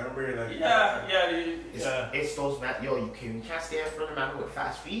take. I remember it like. Yeah. It's those man. Yo, you can't stay in front of a man with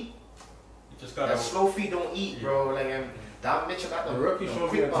fast feet. You just gotta. That slow feet don't eat, bro. Like Don Mitchell got the rookie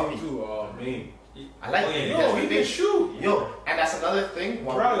showed me a team too. Maine. I like it. Yo, he can shoot. Yo, and that's another thing.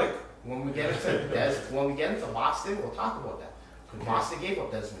 When we get into Boston, we'll talk about that. Because Boston gave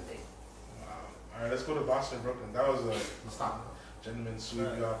up Desmond Bain. Wow. All right, let's go to Boston, Brooklyn. That was a gentleman's sweep.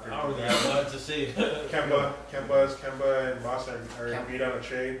 I don't really have much to say. Kemba and Boston are agreed on a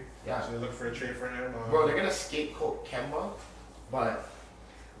trade. Yeah. So they look for a trade for him. Bro, they're gonna scapegoat Kemba, but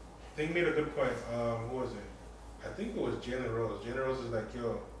I think he made a good point. Who was it? I think it was Jalen Rose. Jalen Rose is like,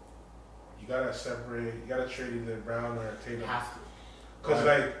 yo, you gotta separate. You gotta trade either Brown or Tatum. Have to. Because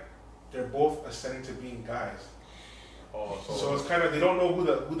like they're both ascending to being guys. Oh, so it's kind of they don't know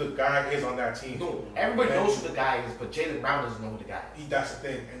who the guy is on that team. No, everybody knows who the guy is, but Jalen Brown doesn't know who the guy is. That's the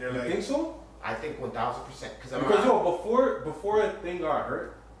thing, and they're like, think so? I think 1,000%. Because yo, before a thing got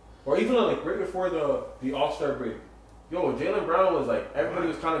hurt, or even like right before the All-Star break, yo, Jalen Brown was like everybody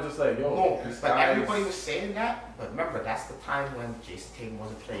was kind of just like, yo. No, but everybody was saying that. But remember, that's the time when Jason Tatum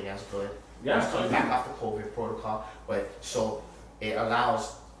wasn't playing as good. Yeah, he was coming back off the COVID protocol, but so it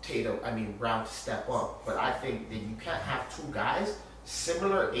allows Brown to step up. But I think that you can't have two guys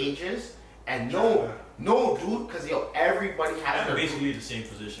similar ages and no dude, because everybody has basically the same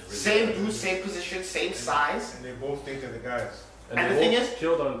position. Really. Same dude, same position, same size, and they both think they're the guys. And the thing is,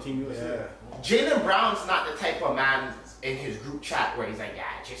 killed on Team USA. Yeah. Jalen Brown's not the type of man in his group chat where he's like,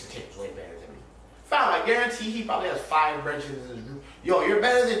 yeah, Jason Tatum's way better than me. Fam, I guarantee he probably has 5 Reggies in his group. Yo, you're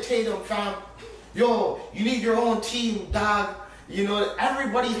better than Tatum, fam. Yo, you need your own team, dog. You know,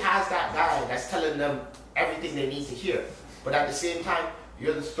 everybody has that guy that's telling them everything they need to hear. But at the same time,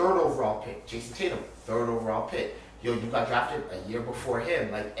 you're the 3rd overall pick. Jason Tatum, 3rd overall pick. Yo, you got drafted a year before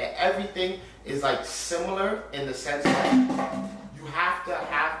him. Like, everything is like similar in the sense that you have to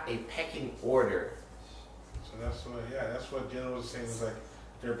have a pecking order. So that's what Jalen was saying. Was like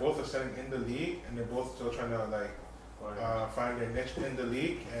they're both ascending in the league, and they're both still trying to like find their niche in the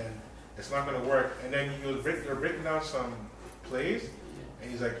league, and it's not gonna work. And then they're breaking down some plays,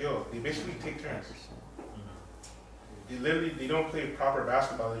 and he's like, yo, they basically take turns. They don't play proper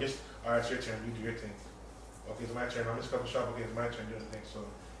basketball. They just, all right, it's your turn, you do your thing. Okay, it's my turn. I'm just a couple shots. Okay, it's my turn, do the thing. So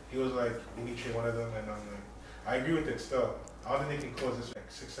he was like, we need to trade one of them, and I'm like, I agree with it still. I don't think they can close this like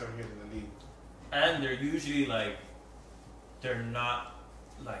 6-7 years in the league. And they're usually like, they're not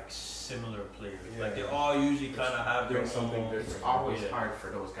like similar players. Yeah. Like they all usually kind of have their something different. It's always hard for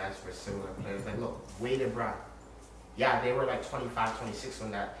those guys for similar players. Like look, Wade and Brown. Yeah, they were like 25, 26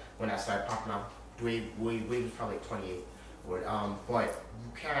 when that started popping up. Wade was probably like 28. But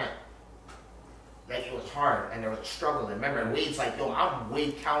you can't. Like it was hard and there was a struggle. And remember, Wade's like, yo, I'm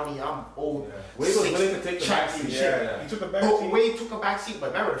Wade County, I'm old. Yeah. Wade was willing to take the back seat. Yeah. He took a back seat. Wade took a back seat,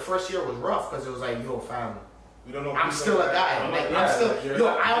 but remember, the first year was rough because it was like, yo, fam, we don't know. I'm still a guy. I'm still. Yo,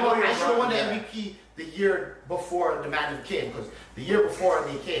 I should have won the MVP the year before the Magic came because the year before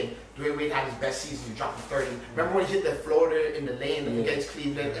they came, Dwayne Wade had his best season. He dropped 30. Remember when he hit the floater in the lane against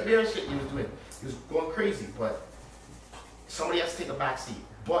Cleveland? Every other shit he was doing, he was going crazy. But somebody has to take a back seat.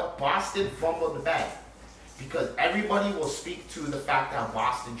 But Boston fumbled the bag because everybody will speak to the fact that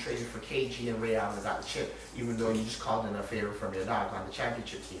Boston traded for KG and Ray Allen got the chip, even though you just called in a favor from your dog on the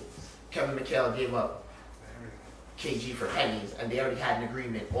championship team. Kevin McHale gave up KG for pennies, and they already had an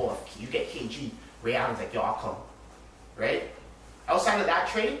agreement. Oh, if you get KG, Ray Allen's like, yo, I'll come. Right? Outside of that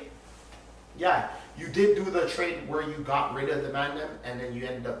trade, yeah, you did do the trade where you got rid of the Mandem, and then you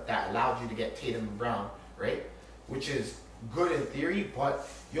ended up, that allowed you to get Tatum and Brown, right? Which is good in theory, but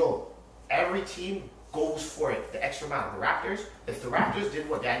yo, every team goes for it, the extra mile. The Raptors, if the Raptors did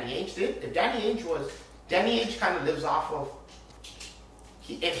what Danny Ainge did, Danny Ainge kind of lives off of,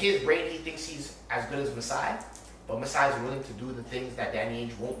 in his brain, he thinks he's as good as Masai. But Masai is willing to do the things that Danny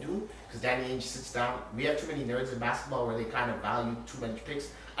Ainge won't do because Danny Ainge sits down. We have too many nerds in basketball where they kind of value too many picks.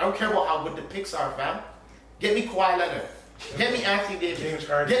 I don't care about how good the picks are, fam. Get me Kawhi Leonard. Get me Anthony Davis. James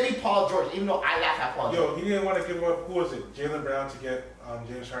Harden. Get me Paul George, even though I laugh at Paul George. Yo, he didn't want to give up, who was it? Jalen Brown to get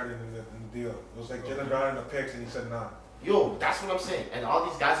James Harden in the deal. It was like Jalen Brown in the picks and he said nah. Yo, that's what I'm saying. And all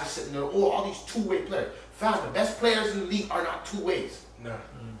these guys are sitting there, all these two-way players. Fam, the best players in the league are not two ways. Nah.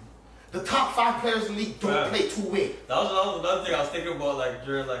 The top 5 players in the league don't play two-way. That was another thing I was thinking about, like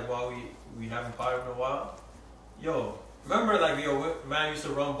during like while we haven't potted in a while. Yo, remember like man used to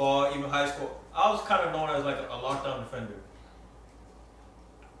run ball, even high school. I was kind of known as like a lockdown defender.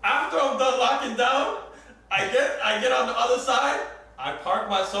 After I'm done locking down, I get on the other side. I park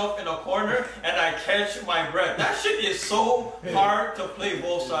myself in a corner and I catch my breath. That shit is so hard to play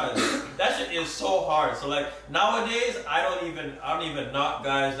both sides. That shit is so hard. So like nowadays, I don't even knock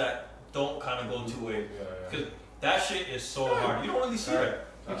guys that don't kind of go two-way, because that shit is so hard. You don't really see that.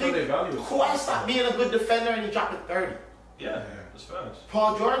 Kawhi stopped being a good defender and he dropped it 30. Yeah, that's facts.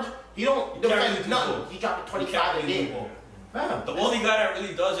 Paul George, he don't defend nothing. He dropped it 25 a game. The only guy that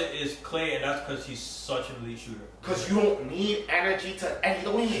really does it is Clay, and that's because he's such an elite shooter. Because you don't need energy to, and he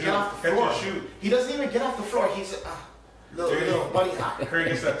don't even get off the floor. He doesn't even get off the floor. He's little buddy hot. Curry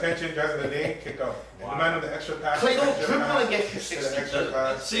gets the attention, guys in the day, kick out. The man with the extra pass. Clay don't dribble and get you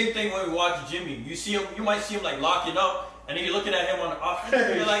 60. Same thing when we watch Jimmy. You see him, you might see him like locking up, and then you're looking at him on the offense,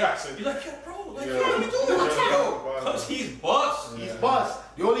 and you're like, yo, bro, like, what are you doing? Because he's bust. He's bust.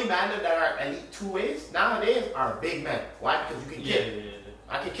 The only men that are elite two-ways nowadays are big men. Why? Because you can kick.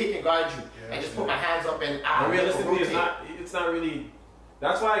 I can kick and guard you, and just put my hands up and realistically, it's not really.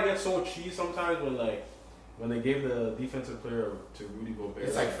 That's why I get so cheesed sometimes when they gave the defensive player to Rudy Gobert.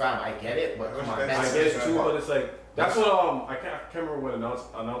 It's like, fam, I get it, but come on, I get it too, but it's like that's what I can't remember what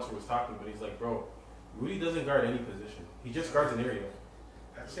announcer was talking, but he's like, bro, Rudy doesn't guard any position. He just guards an area.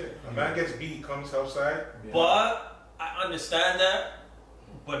 That's it. A man gets beat, he comes outside. Yeah. But I understand that.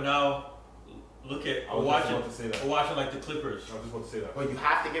 But now, look at we're watching like the Clippers. I was just about to say that. But you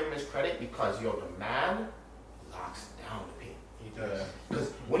have to give him his credit because the man locks down the paint. He does.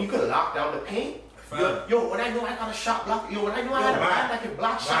 Because when you can lock down the paint, when I know I got a shot block, when I know I had a man that can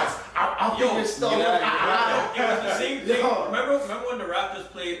block shots, I'll do this stuff. It was the same thing. Remember when the Raptors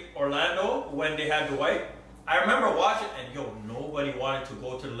played Orlando when they had Dwight? I remember watching and nobody wanted to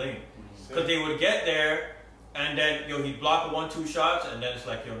go to the lane because they would get there. And then, he'd block 1-2 shots, and then it's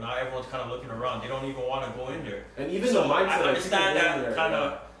like, now everyone's kind of looking around. They don't even want to go in there. And even the mindset. I understand that kind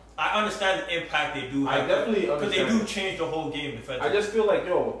of. I understand the impact they do have. I definitely understand. Because they do change the whole game defensively. I just feel like,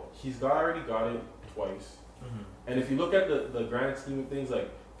 he's already got it twice. Mm-hmm. And if you look at the grand scheme of things, like,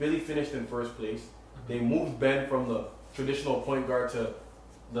 Philly finished in first place. Mm-hmm. They moved Ben from the traditional point guard to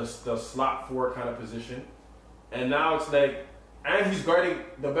the slot 4 kind of position. And now it's like, and he's guarding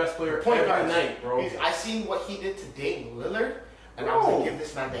the best player every night, bro. I seen what he did to Dame Lillard, and I was like, give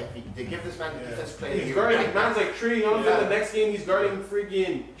this man the defense player. He's guarding man's like Trey Young. The next game he's guarding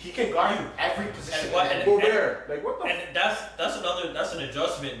freaking. He can guard you every position. And Gobert, like what the? And that's an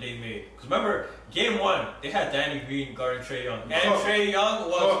adjustment they made. Because remember, game 1 they had Danny Green guarding Trey Young, and Trey Young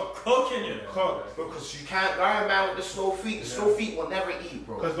was cooking you. Because you can't guard a man with the slow feet. The slow feet will never eat,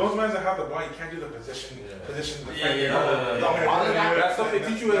 bro. Because those men that have the ball, you can't do the position defending. That's something they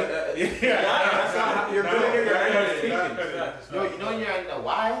teach you. That's not how you're good at your you know you're in the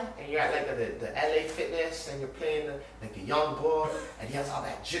Y and you're at like the LA Fitness and you're playing like the young boy and he has all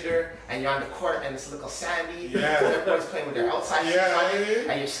that jitter and you're on the court and it's a little sandy. Everybody's playing with their outside shoes on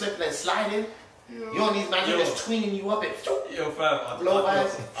and you're slipping and sliding. You know these men are just tweening you up and fam, I'll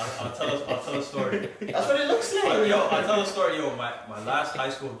tell a story. That's what it looks like. I'll tell a story. My last high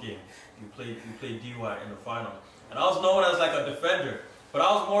school game, we played DY in the final, and I was known as like a defender, but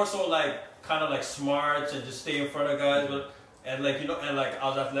I was more so like kind of like smart and just stay in front of guys, and like I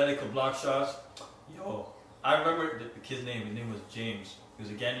was athletic to block shots. I remember the kid's name. His name was James. He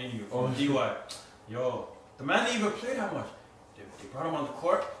was a Ghanaian from DY. The man didn't even play that much. They brought him on the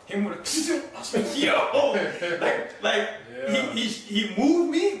court, him with a I was like, he moved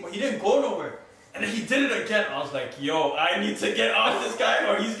me, but he didn't go nowhere. And then he did it again. I was like, I need to get off this guy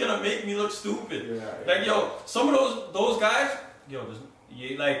or he's gonna make me look stupid. Some of those guys, you're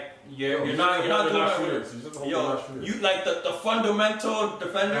not doing shooters. You like the fundamental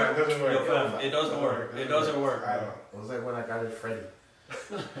defender. It doesn't work. It doesn't work. It was like when I got it Freddie.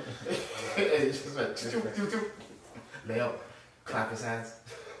 It just went layup. Clap his hands.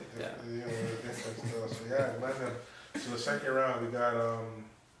 So the second round we got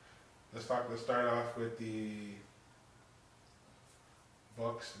let's start off with the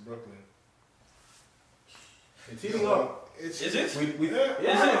Bucks Brooklyn. It's heating up. Is it? I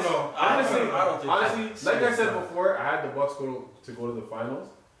don't know. Honestly, like I said before, I had the Bucks go to the finals,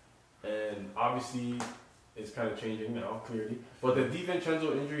 and obviously it's kind of changing now, clearly. But the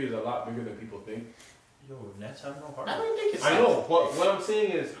DiVincenzo injury is a lot bigger than people think. Nets have no heart. I don't think it's. I know, but what I'm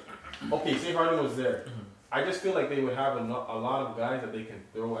saying is, okay, say Harden was there. Mm-hmm. I just feel like they would have a lot of guys that they can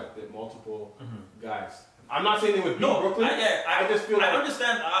throw at the multiple guys. I'm not saying they would beat Brooklyn. I just feel like I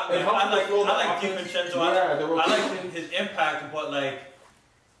understand. I like DiVincenzo. I like his impact, but like,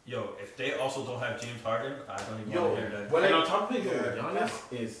 yo, if they also don't have James Harden, I don't even want to hear that. And on top of it, Giannis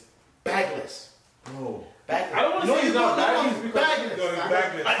is bagless. Bro. Bagless. I don't want to say he's not bagless because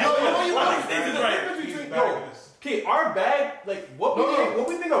bagless. Okay, our bag, like what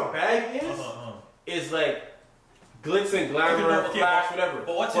we think a bag is like glitz and glamour, flash, whatever.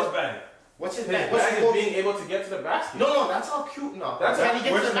 But what's his bag? What's his bag? His bag is being able to get to the basket. No, that's all cute. No, that's how he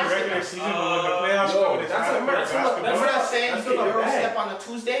gets to the regular season, but when the playoffs go, that's what I'm saying. If Euro step on a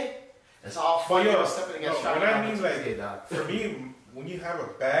Tuesday, it's all fun. Stepping against what that means, like, for me, when you have a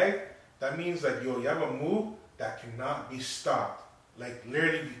bag, that means like you have a move that cannot be stopped. Like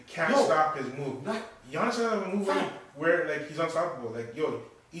literally, you can't stop his move. Giannis has a move where like he's unstoppable. Like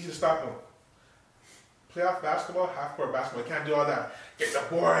easy to stop him. Playoff basketball, half-court basketball, you can't do all that. Get the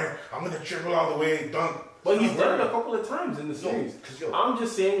board, I'm going to dribble all the way, dunk. But he's done it a couple of times in the series. I'm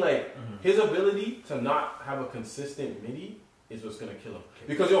just saying, like, his ability to not have a consistent midi is what's going to kill him.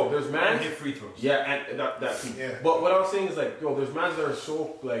 Because, there's mans... hit free throws. Yeah, and that too. Yeah. But what I was saying is, like, there's mans that are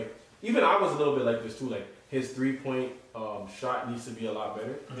so, like... Even I was a little bit like this, too. Like, his three-point shot needs to be a lot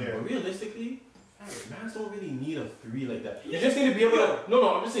better. Yeah. But realistically, mans don't really need a three like that. You just need to be able to...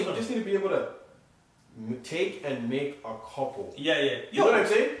 No, I'm just saying, you just need to be able to take and make a couple. Yeah. You know what I'm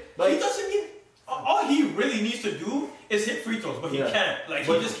saying? Like, he doesn't need. All he really needs to do is hit free throws, but he can't. Like,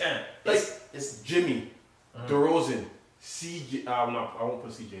 he just can't. Like, it's Jimmy, DeRozan, CJ. I won't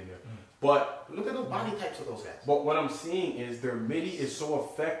put CJ in there. But look at the body types of those guys. But what I'm seeing is their midi is so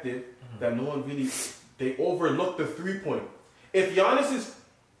effective that no one really. They overlook the 3-point. If Giannis's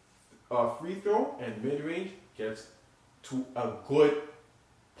free throw and mid range gets to a good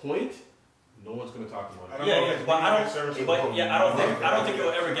point, no one's gonna talk about it. I don't think he'll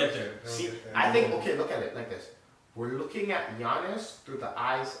ever get there. See, I think look at it like this. We're looking at Giannis through the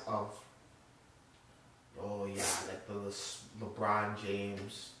eyes of like the LeBron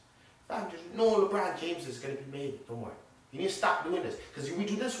James. No, LeBron James is gonna be made. Don't worry. You need to stop doing this because we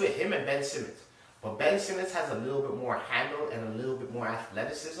do this with him and Ben Simmons. But Ben Simmons has a little bit more handle and a little bit more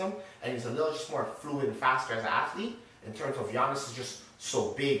athleticism, and he's a little just more fluid and faster as an athlete. In terms of Giannis is just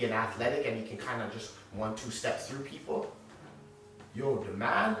so big and athletic, and he can kind of just 1-2 steps through people. The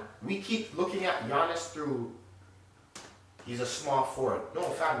man, we keep looking at Giannis through, he's a small forward. No,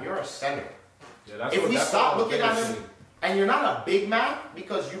 fam, you're a center. Yeah, if we stop looking at him, and you're not a big man,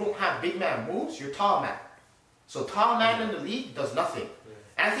 because you don't have big man moves, you're tall man. So tall man in the league does nothing.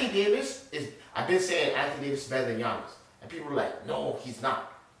 Yeah. Anthony Davis I've been saying Anthony Davis is better than Giannis. And people are like, no, he's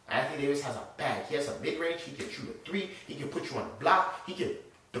not. Anthony Davis has a bag. He has a mid-range. He can shoot a 3. He can put you on the block. He can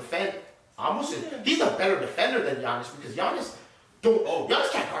defend. He's a better defender than Giannis because Giannis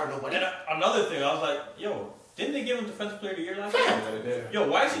can't guard nobody. And another thing, I was like, didn't they give him Defensive Player of the Year last year?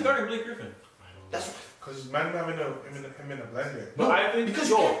 Why is he guarding Blake Griffin? That's because man having him in a blender. But I think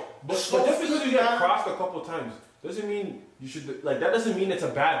but just because you get crossed a couple of times doesn't mean you should that doesn't mean it's a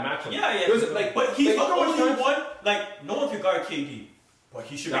bad matchup. Yeah. But he's the only one. Like no one can guard KD. But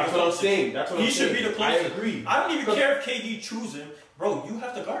he should. That's what I'm saying. He should be the closest. I agree. I don't even care if KD chooses him, bro. You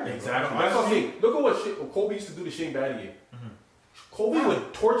have to guard him. Exactly. That's what I'm saying. Look at what Kobe used to do to Shane Battier. Kobe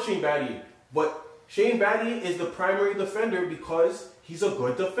would torch Shane Battier, but Shane Battier is the primary defender because he's a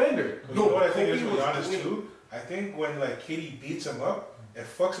good defender. You know what I think is with Giannis too? I think when like KD beats him up, it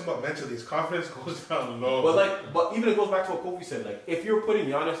fucks him up mentally. His confidence goes down low. But even it goes back to what Kobe said. Like if you're putting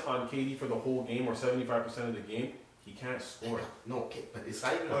Giannis on KD for the whole game or 75% of the game, he can't score. No, but it's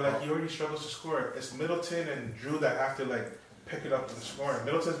not even. He already struggles to score. It's Middleton and Drew that have to like pick it up and score.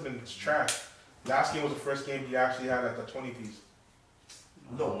 Middleton's been trash. Last game was the first game he actually had like a 20-piece.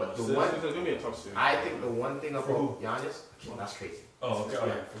 No, but I think the one thing about Giannis, that's crazy. Oh,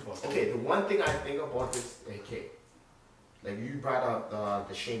 okay. Okay, the one thing I think about this, like you brought up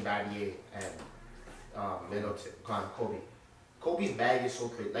the Shane Battier and Middleton, Kobe. Kobe's bag is so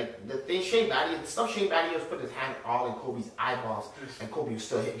crazy. Like the Shane Battier was putting his hand all in Kobe's eyeballs, and Kobe was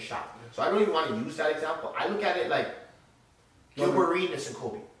still hitting shots. So I don't even want to use that example. I look at it like Gilbert Arenas and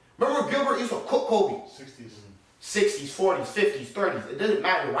Kobe. Remember Gilbert used to cook Kobe? 60s, 40s, 50s, 30s. It doesn't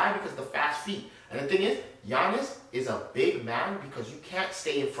matter. Why? Because the fast feet. And the thing is, Giannis is a big man because you can't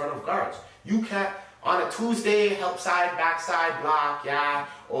stay in front of guards. You can't, on a Tuesday, help side, backside, block,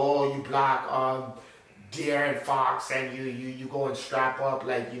 you block De'Aaron Fox and you go and strap up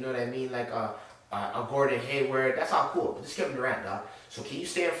like, you know what I mean, like a Gordon Hayward. That's all cool. But just Kevin Durant, dog. So can you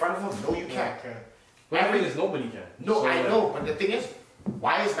stay in front of him? No, you can't. Nobody can. No, I know. But the thing is,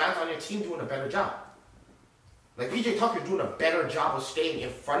 why is Mans on your team doing a better job? Like PJ Tucker doing a better job of staying in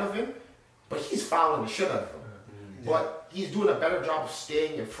front of him but he's fouling the shit out of him. But he's doing a better job of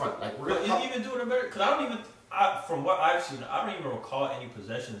staying in front. Like we're but is he even doing a better? Because I don't even, from what I've seen, I don't even recall any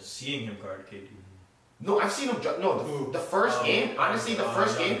possessions seeing him guard KD. No, I've seen him. No, the first game. Honestly, the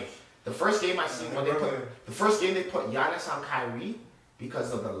first game I seen when the first game they put Giannis on Kyrie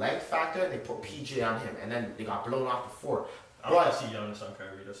because of the length factor. They put PJ on him, and then they got blown off the floor. I don't want to see Giannis on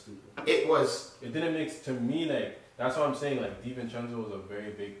Kyrie. That's stupid. It didn't make to me like that's what I'm saying. Like DiVincenzo was a very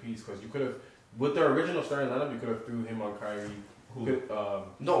big piece because you could have. With the original starting lineup, you could have threw him on Kyrie.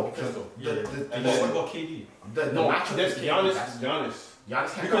 No, because and then what about KD? The matchup is Giannis.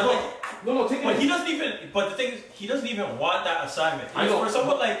 Giannis can't because take but it. he doesn't even. But the thing is, he doesn't even want that assignment. I know. For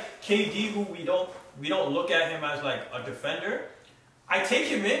someone like KD, who we don't look at him as like a defender. I take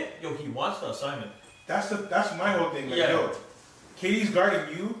him in. Yo, he wants the assignment. That's my whole thing. Like, yo, KD's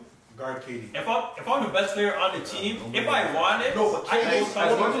guarding you. Guard KD. If I'm the best player on the team, if I want it, no, but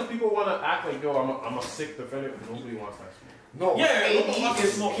as much as people want to act like yo, I'm a sick defender, nobody wants that. No, yeah,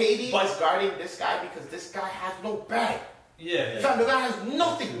 KD is guarding this guy because this guy has no bag. Yeah. The guy has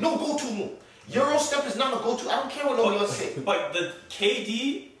nothing, no go-to move. Euro step is not a go-to. I don't care what nobody else say. But the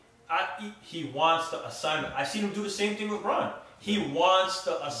KD, he wants the assignment. I've seen him do the same thing with Bron. He wants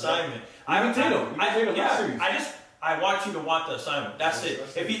the assignment. I want you to want the assignment. That's it.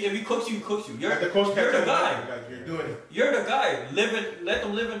 If he cooks you, he cooks you. You're the guy. You're doing it. You're the guy. Let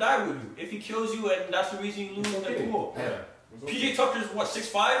them live and die with you. If he kills you and that's the reason you lose, then cool. Yeah. PJ Tucker's what,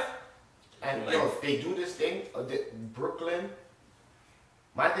 6'5"? And if they do this thing, Brooklyn.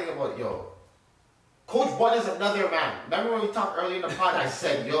 My thing about Coach Bud is another man. Remember when we talked earlier in the pod? I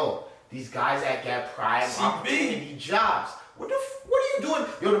said, these guys that get prime opportunity jobs. What are you doing?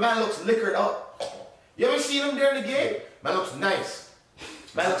 The man looks liquored up. You ever seen him during the game? Man looks nice.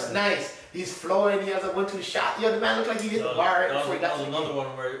 He's flowing. He has a 1-2 shot. The man looks like he hit the bar before he got to the another game.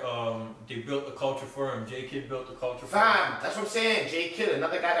 one where they built the culture for him. J Kid built the culture for Fam, him. that's what I'm saying. J Kid,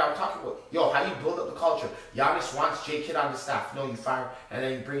 another guy that I'm talking about. How you build up the culture? Giannis wants J Kid on the staff. No, you fire, and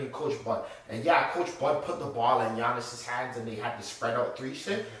then you bring in Coach Bud. And Coach Bud put the ball in Giannis's hands, and they had to spread out 3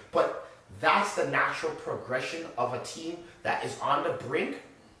 shit. But that's the natural progression of a team that is on the brink.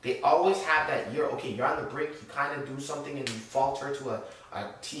 They always have that you're on the brink, you kind of do something and you falter to a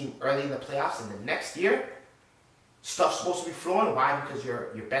team early in the playoffs, and the next year, stuff's supposed to be flowing. Why? Because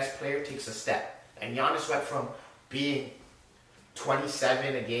your best player takes a step. And Giannis went from being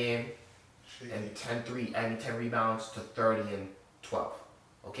 27 a game and 10 rebounds to 30 and 12.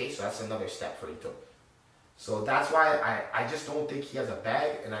 Okay, so that's another step for Ito. So that's why I just don't think he has a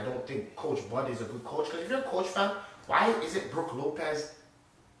bag, and I don't think Coach Bud is a good coach. Because if you're a coach fan, why isn't Brook Lopez...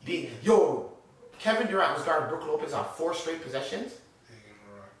 Kevin Durant was guarding Brook Lopez on 4 straight possessions.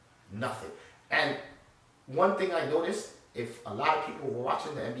 Nothing. And one thing I noticed, if a lot of people were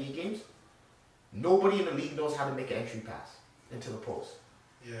watching the NBA games, nobody in the league knows how to make an entry pass into the post.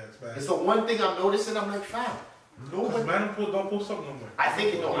 Yeah, it's bad. It's the one thing I'm noticing. I'm like, fam, nobody. Man, don't post up no more. I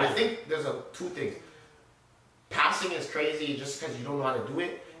think there's 2 things. Passing is crazy just because you don't know how to do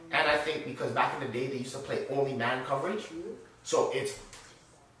it, and I think because back in the day they used to play only man coverage, so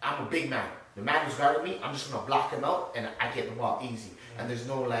I'm a big man. The man who's guarding me, I'm just gonna block him out and I get the ball easy. And there's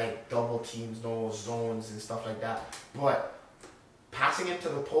no double teams, no zones and stuff like that. But passing into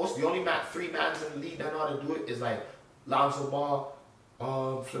the post, the only 3 mans in the league that know how to do it is Lonzo Ball,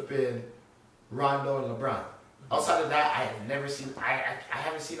 flipping Rondo and LeBron. Outside of that, I have never seen. I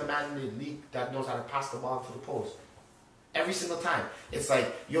haven't seen a man in the league that knows how to pass the ball to the post. Every single time, it's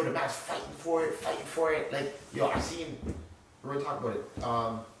like the man's fighting for it. I seen. We're gonna talk about it.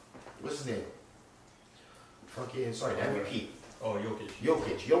 What's his name? The MVP. Oh, Jokic.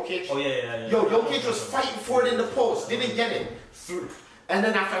 Jokic. Oh, yeah. Jokic was fighting for it in the post. Didn't get it. And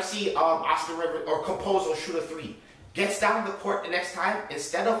then after I see Austin Rivers or Composo shoot a 3. Gets down the court the next time.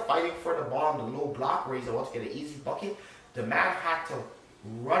 Instead of fighting for the ball on the low block where he's about to get an easy bucket, the man had to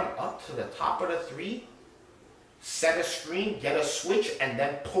run up to the top of the 3, set a screen, get a switch, and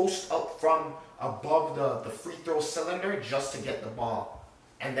then post up from above the free throw cylinder just to get the ball.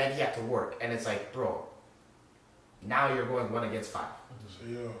 And then he had to work. And it's like, bro, now you're going 1 against 5. So,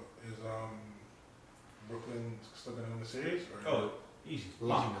 is Brooklyn still going to win the series? Oh, easy.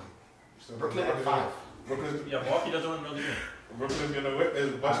 Lock. Brooklyn at 5. Milwaukee doesn't win another game. Brooklyn's going to win.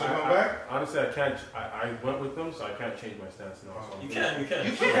 Is Boston come back? Honestly, I can't. I went with them, so I can't change my stance now. So You can.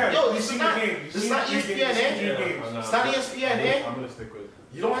 This is not ESPN, It's not ESPN, I'm going to stick with.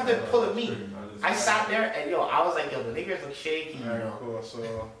 You don't have to pull at me. I sat there and I was like, the niggas look shaky. Alright, cool.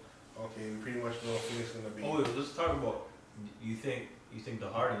 So, okay, we pretty much know Phoenix is gonna be. Oh, let's talk about. You think the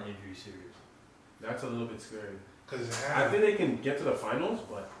Harden injury serious? That's a little bit scary. Because I think they can get to the finals,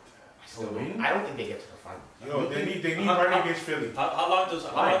 but I don't think they get to the final. Yo, they need Harden against Philly. How long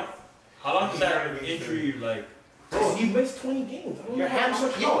does that injury like? Bro, he missed 20 games. Your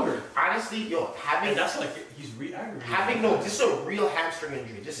hamstring, honestly, And that's like he's re-aggravating. this is a real hamstring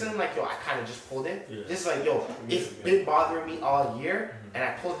injury. This isn't like, I kind of just pulled it. Yeah. This is like, it's been bothering me all year, and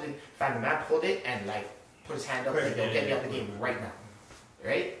I pulled it. The man pulled it and like put his hand up and get me out the game right now,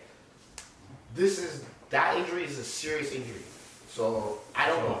 right? That injury is a serious injury. So I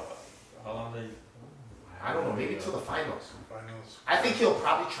don't know. How long they? I don't know. Maybe till the finals. I think he'll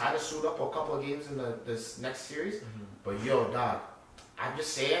probably try to suit up a couple of games in this next series. Mm-hmm. But dog, I'm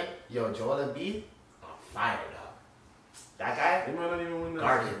just saying, Joel Embiid, on fire, dog. That guy, they might not even win that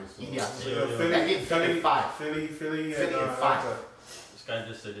guard him. Philly in 5. Philly in 5. This guy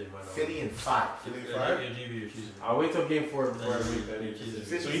just said they might not. Philly in 5. Philly 5. I'll wait till game 4 before I read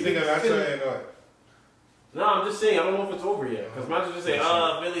that. So you think that's what? No, I'm just saying, I don't know if it's over yet. Because Matt just saying,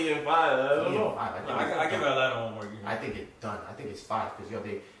 Philly in 5. I don't know. I give Atlanta one more game. I think it's done. I think it's 5.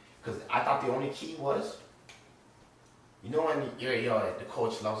 Because I thought the only key was, when the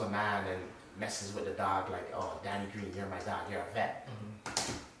coach loves a man and messes with the dog, like, Danny Green, you're my dog, you're a vet.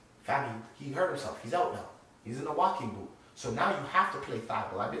 Family, he hurt himself. He's out now. He's in a walking boot. So now you have to play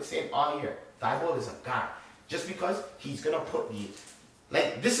Thibault. I've been saying all year, Thibault is a guy. Just because he's going to put me,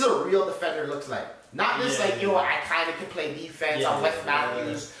 like, this is a real defender looks like. Not just I kind of can play defense, I'm Wes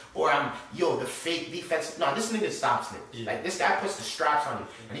Matthews, or I'm, the fake defense. No, this nigga stops it. Yeah. Like, this guy puts the straps on you,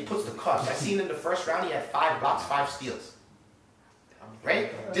 and he puts the cuffs. I seen in the first round, he had 5 blocks, 5 steals.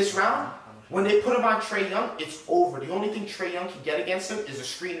 Right? This round, when they put him on Trae Young, it's over. The only thing Trae Young can get against him is a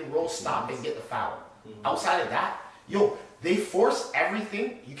screen and roll, stop, and get the foul. Outside of that, they force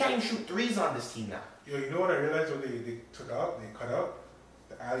everything. You can't even shoot threes on this team now. You know what I realized when they took out, they cut out?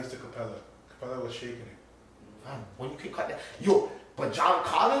 The alleys to Capella. Capella was shaking it. When you can cut that. But John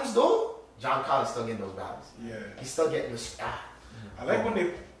Collins, though, John Collins still getting those battles. Yeah. He's still getting the I like when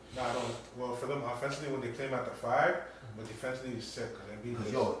they, well, for them offensively, when they play him at the 5, but defensively he's sick.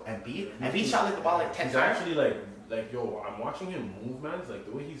 Embiid shot like the ball like 10 times. He's actually I'm watching him move, man. It's like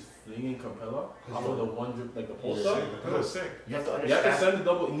the way he's flinging Capella off of the one drip, like the post up. Capella's sick. You have to understand. You have to send the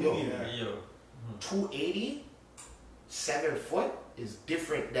double immediately. 280, 7 foot is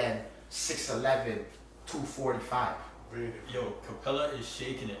different than 6'11", 245. Capella is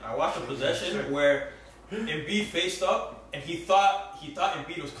shaking it. I watched a possession where Embiid faced up and he thought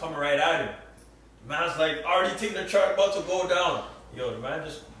Embiid was coming right at him. The man's like already taking the chart, about to go down. The man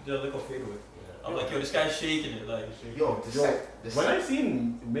just did a little fadeaway. I'm like, this guy's shaking it. Like, when I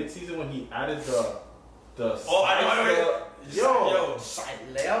seen mid-season when he added the side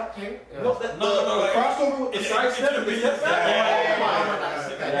layup thing? No, crossover with the side step.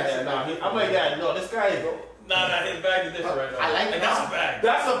 I'm like, this guy is. His bag is different right now. I like it. That's a bag.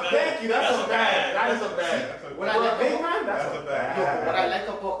 That's a bag. That's a bag. That is a bag. What I like big man, that's a bag. What I like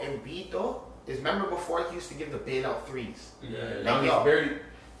about Embiid though is remember before he used to give the bailout threes. Now he's barely.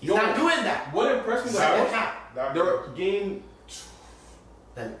 He's not doing that. What impressed me was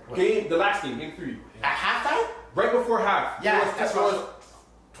the last game 3. At halftime? Right before half. Yeah, that's what was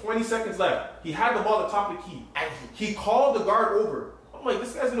 20 seconds left. He had the ball at the top of the key. And he called the guard over. I'm like,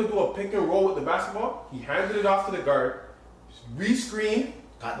 this guy's gonna do a pick and roll with the basketball. He handed it off to the guard, re-screened,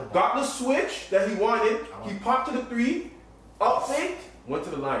 got the switch that he wanted. He popped to the 3, up faked, went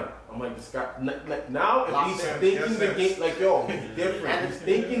to the line. I'm like, this guy, now if he's thinking the game, he's different. He's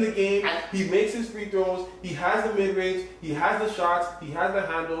thinking the game. He makes his free throws. He has the mid range. He has the shots. He has the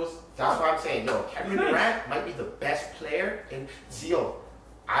handles. That's what I'm saying. Kevin Durant might be the best player in.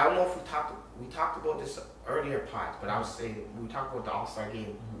 I don't know if we talked about this earlier pods, but I was saying we talked about the All-Star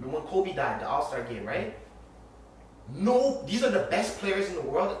game. When Kobe died, the All-Star game, right? No, these are the best players in the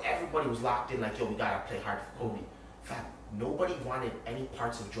world. Everybody was locked in like, we gotta play hard for Kobe. In fact, nobody wanted any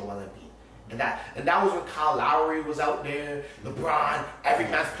parts of Joel Embiid. And that was when Kyle Lowry was out there, LeBron, every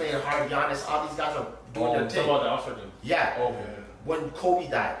man's playing hard, Giannis, all these guys are doing their thing. About the All-Star game. Yeah. Okay. When Kobe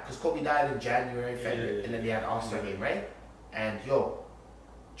died, because Kobe died in January, February, and then they had the All-Star game, right? And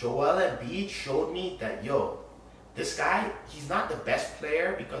Joel Embiid showed me that, this guy, he's not the best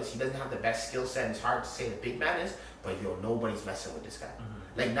player because he doesn't have the best skill set. It's hard to say the big man is, but nobody's messing with this guy.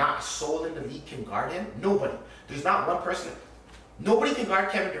 Like, not a soul in the league can guard him. Nobody. There's not one person. Nobody can guard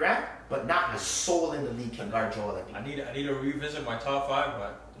Kevin Durant, but not a soul in the league can guard Joel Embiid. I need to revisit my top 5,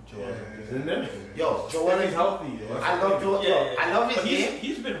 but Joel is in there. Joel is healthy. I love Joel. I love his game.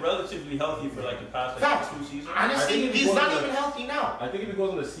 He's been relatively healthy for the past 2 seasons. Honestly, he's not even healthy now. I think if he goes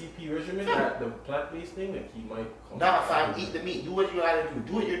on the CP regimen, the plant-based thing, he might. Fam, eat the meat. Do what you gotta do.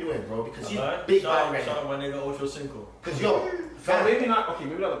 Do what you're doing, bro. Because he's big body right now. Shout out my nigga Ocho Cinco. Because So maybe not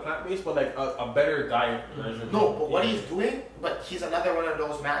the plant-based, but like a better diet. No, but what he's doing, but he's another one of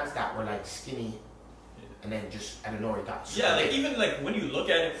those mans that were like skinny, and then just I don't know, he got so like big. even like when you look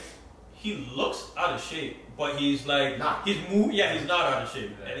at him, he looks out of shape, but he's like he's not out of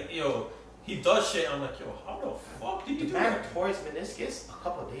shape, and he does shit. I'm like, how the fuck did you do that? The man tore his meniscus a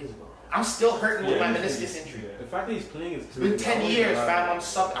couple of days ago. I'm still hurting with my meniscus injury. The fact that he's playing is it's been 10 years, fam.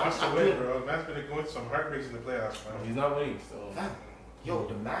 I'm winning, bro. Man's been going through some heartbreaks in the playoffs, fam. He's not winning, so. Fam, yo,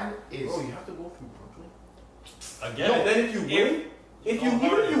 the man is. Bro, you have to go through Brooklyn. Again. No, then if you win, even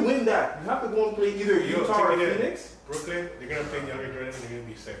if you win that, you have to go and play either Utah or Phoenix. Brooklyn, they're gonna play younger Jordan and they're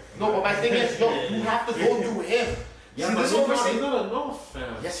gonna be sick. No, but my thing is, you have to go through him. Yeah, see, but this he's not enough,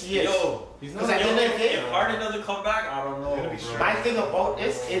 fam. Yes, he is. He's not. If Harden doesn't come back, I don't know. My thing about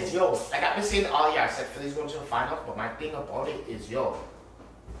this is, like I've been saying all year, I said Philly's going to the finals, but my thing about it is,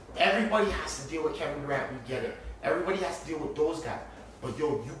 everybody has to deal with Kevin Durant. We get it. Everybody has to deal with those guys. But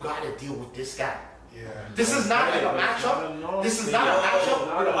you gotta deal with this guy. Yeah. This is not like a matchup. This is not a matchup.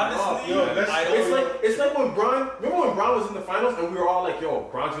 Honestly, it's like when Bron. Remember when Bron was in the finals and we were all like,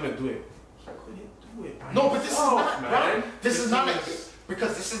 Bron's gonna do it. He couldn't do it. No, but this is not, man. This is not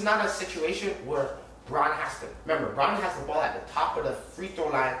because this is not a situation where Bron has to. Remember, Bron has the ball at the top of the free throw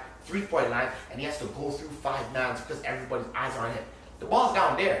line, 3-point line, and he has to go through 5 mans because everybody's eyes are on him. The ball's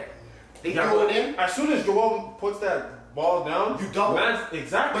down there. They throw it in. As soon as Joel puts that ball down, you double.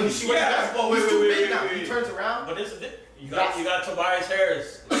 Exactly. But you see what he does? He's too big now. He turns around. But you got Tobias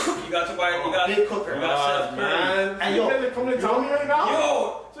Harris. You got Big Cooker. You got Seth Curry. And you gonna come to tell me right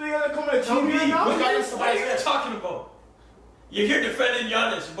now? So you gonna come to tell me right now? What are you talking about? You're here defending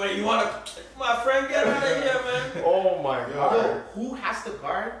Giannis, but you wanna, my friend, get out of here, man. Oh my God. Yo, who has to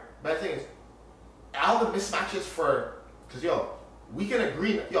guard? But the thing is, all the mismatches because we can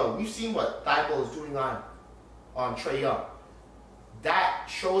agree. We've seen what Thibault is doing on Trae Young. That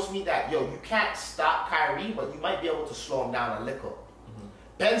shows me that you can't stop Kyrie, but you might be able to slow him down a little.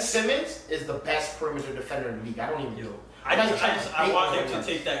 Ben Simmons is the best perimeter defender in the league. I don't even know. I want him to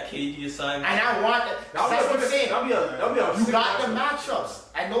take that KD assignment. And I want that. That's what I'm saying. That'll be You got the matchups.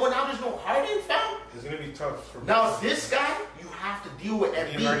 I know now there's no Harden, fam. It's gonna be tough for now this guy, you have to deal with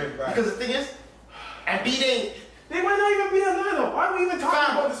Embiid because the thing is, Embiid ain't. They might not even be a lineup. Why are we even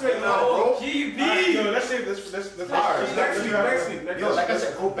talking about this right now, bro? GB. Let's say this. Let's next week. Like I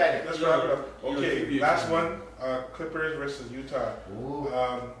said, go bet it. Let's wrap it up. Okay, last one. Clippers versus Utah.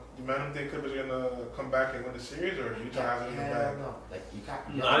 You man think Clippers are gonna come back and win the series, or Utah hasn't even back? No, like you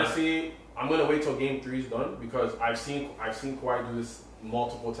can't. Honestly, I'm gonna wait till Game 3 is done because I've seen Kawhi do this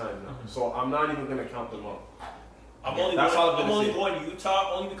multiple times now. So I'm not even gonna count them up. I'm only going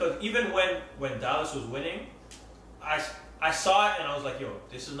Utah only because even when Dallas was winning, I saw it and I was like,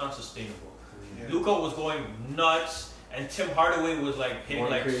 this is not sustainable. Yeah. Luka was going nuts, and Tim Hardaway was like hitting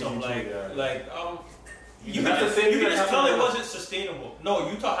like some you can just tell it wasn't sustainable.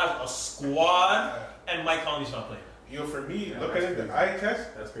 No, Utah has a squad, and Mike Conley's not playing. For me, looking at the eye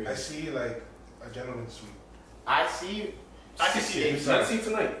test, that's crazy. I see like a gentleman's sweep. I can see it. Let's see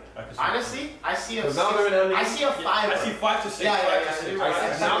tonight. Honestly, I see a 5. I see 5 to 6.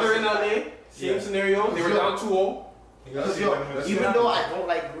 Now they're in LA. Same scenario. They were down 2-0. Even though I don't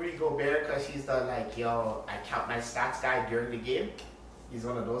like Rudy Gobert because he's the I count my stats guy during the game. He's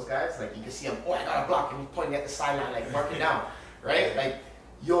one of those guys. Like you can see him. Oh, I got a block, and he's pointing at the sideline, like marking down, right? Like,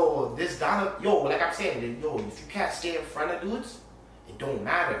 this Donovan. Like I'm saying, if you can't stay in front of dudes, it don't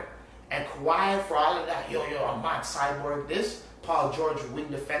matter. And Kawhi, for all of that, I'm not Cyborg this, Paul George, wing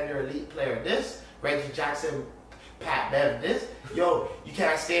defender, elite player this, Reggie Jackson, Pat Bev this. You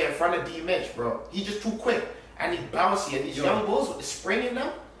can't stay in front of D Mitch, bro. He's just too quick. And he's bouncy. And these young bulls with the spring in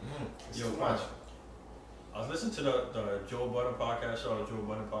them, it's too much. I was listening to the Joe Budden podcast,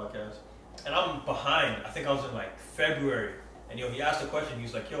 and I'm behind. I think I was in February. And he asked a question,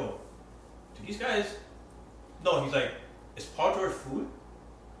 he's like, do these guys, no, he's like, is Paul George food?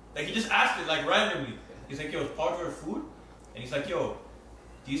 Like he just asked it randomly. He's like, is Paul George food? And he's like,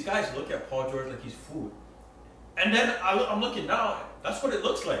 these guys look at Paul George like he's food. And then I'm looking now, that's what it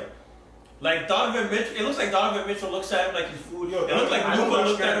looks like. Like Donovan Mitchell, it looks like Donovan Mitchell looks at him like he's food. It looks like Luka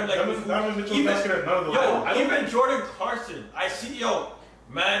looked at him like he's food. Donovan Mitchell's not scared of none of those. Even Jordan Clarkson, I see,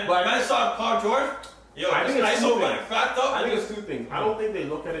 man saw Paul George. I think it's two things. Backed up. I think it's 2 things. I don't think they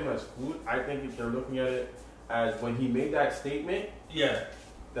look at him as food. I think they're looking at it as when he made that statement. Yeah.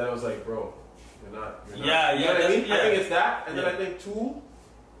 That I was like, bro, you're not. Yeah, you know what I mean? I think it's that, and then I think 2,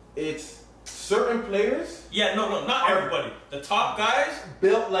 it's certain players. Yeah, no, not everybody. The top guys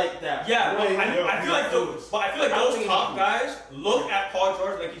built like that. Yeah, I feel like those top guys look at Paul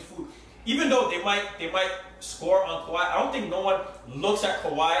George like he's food. even though they might score on Kawhi, I don't think no one looks at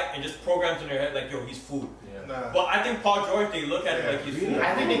Kawhi and just programs in their head like, yo, he's food. Yeah. Nah. But I think Paul George, they look at him like he's food.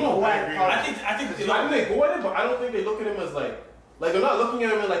 I think they go at it. I think they go at it, but I don't think they look at him as like they're not looking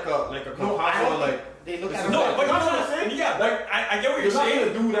at him like a composite like they look at him. No, but you know what I'm saying? Yeah, like I get what you're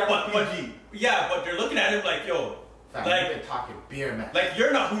saying. They're not gonna do that but PG. Yeah, but they're looking at him like, yo, Fact, like you've been talking beer, man. like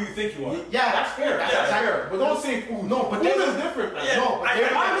you're not who you think you are. Yeah, that's fair. That's fair. But don't say food. No, but food there's is different. Man. Yeah, No, but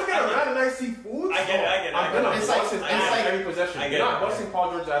if I look at a I man and I see food, I get it. I'm gonna It's bust like- his ass like- every possession. I get You're it. not busting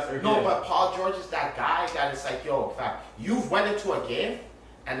Paul George's ass every No, day. but Paul George is that guy that is like, yo, fact, you've went into a game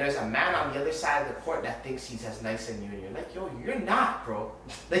and there's a man on the other side of the court that thinks he's as nice as you, and you're like, yo, you're not, bro.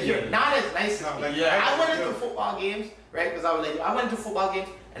 Like, you're not as nice as me. like, I went into football games, right? Because I was like, I went into football games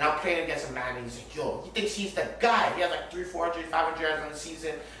and I'm playing against a man and he's like, yo, he thinks he's the guy. He has like 300, 400, 500 yards on the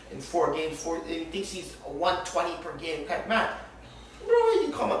season in 4 games. And he thinks he's 120 per game. Man, bro,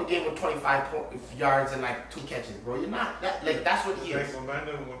 you come up the game with 25 yards and like 2 catches, bro. You're not that. Like, that's what he is. Like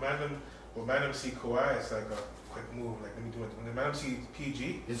when Mandem see Kawhi, it's like a quick move. Like, let me do it. When the Mandem see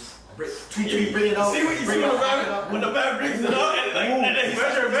PG, It's bring it up. See what you see when the man brings it up and then he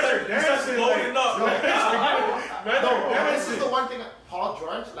starts dancing, blowing up. No, this is the one thing. Paul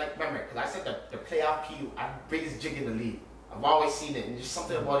George, like, remember, because I said the playoff PU, biggest jig in the league. I've always seen it, and just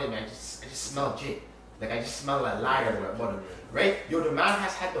something about it, man. I just smell jig. Like, I just smell a liar about him, right? Yo, the man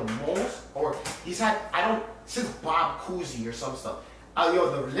has had the most, or he's had, since Bob Cousy or some stuff. Yo,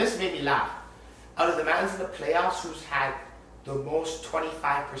 the list made me laugh. Out of the mans in the playoffs who's had the most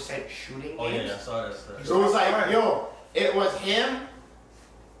 25% shooting games. Oh yeah, I saw that stuff. So it was like, yo, it was him,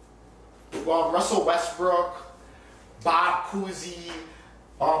 Russell Westbrook, Bob Cousy,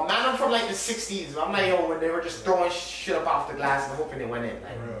 man, I'm from like the 60s. I'm like, yo, when they were just throwing shit up off the glass and hoping it went in.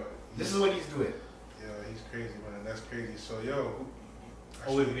 Like, bro, this is what he's doing. Yo, he's crazy, man. That's crazy. So, yo.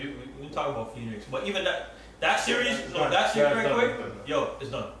 Oh, wait, we talk about Phoenix, but even that series, that series Yeah, right done. quick, yo,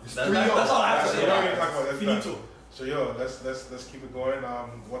 it's done. It's That's 3-0. all I have to We're not say. gonna talk about that. Finito. So, yo, let's keep it going.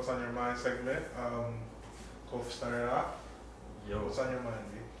 What's on your mind segment? Kofi started off. Yo, What's on your mind,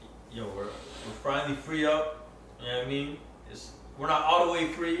 B? yo, we're finally free up. You know what I mean? We're not all the way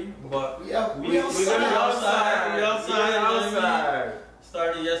free, but We we outside. We outside. You know what I mean?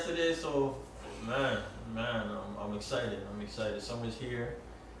 Started yesterday, so man, I'm excited. Summer's here.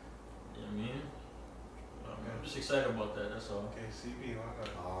 You know what I mean? I'm just excited about that. That's all. Okay, CB,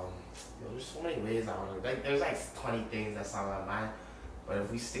 Yo, there's so many ways I want to. Like, there's like 20 things that's on my mind. But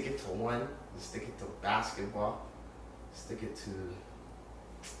if we stick it to one, we stick it to basketball. Stick it to.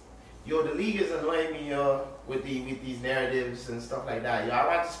 Yo, the league is annoying me, with these narratives and stuff like that. Yo, I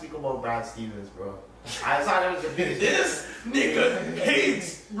want to speak about Brad Stevens, bro. I thought it was the biggest. This nigga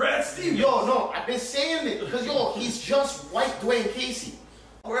hates Brad Stevens. Yo, no, I've been saying it because yo, he's just white Dwayne Casey.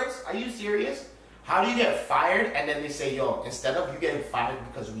 Words? Are you serious? How do you get fired and then they say, yo, instead of you getting fired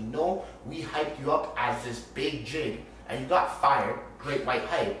because we know we hyped you up as this big jig and you got fired, great white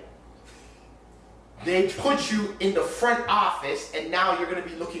hype. They put you in the front office and now you're going to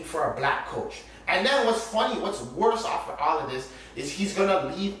be looking for a black coach. And then what's funny, what's worse after all of this is he's going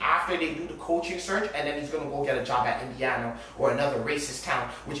to leave after they do the coaching search and then he's going to go get a job at Indiana or another racist town,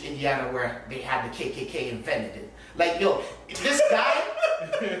 which Indiana where they had the KKK invented it. Like, yo, this guy,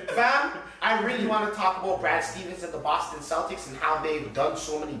 fam, I really want to talk about Brad Stevens and the Boston Celtics and how they've done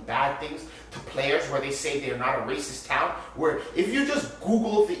so many bad things to players where they say they're not a racist town. Where if you just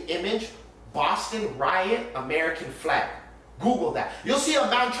Google the image, Boston riot, American flag. Google that. You'll see a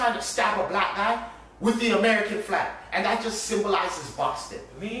man trying to stab a black guy with the American flag. And that just symbolizes Boston.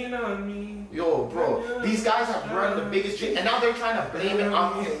 Lean on me. Yo, bro, these guys have run the biggest jig, and now they're trying to blame it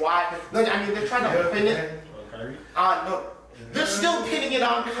on Kawhi. Look, I mean, they're trying to pin it on, no, they're still pinning it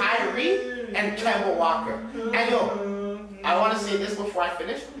on Kyrie and Kemba Walker. And yo, I want to say this before I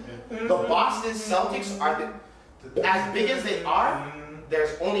finish. The Boston Celtics are as big as they are.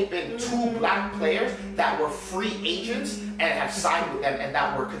 There's only been 2 black players that were free agents and have signed with them and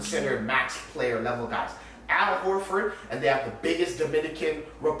that were considered max player level guys. Al Horford, and they have the biggest Dominican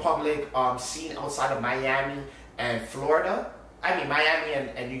Republic scene outside of Miami and Florida. I mean, Miami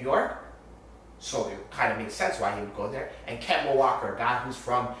and New York. So it kind of makes sense why he would go there. And Kemba Walker, a guy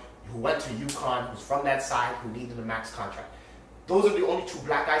who went to UConn, who's from that side, who needed a max contract. Those are the only 2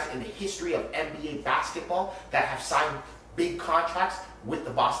 black guys in the history of NBA basketball that have signed big contracts with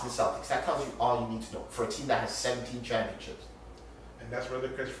the Boston Celtics. That tells you all you need to know for a team that has 17 championships. And that's Brother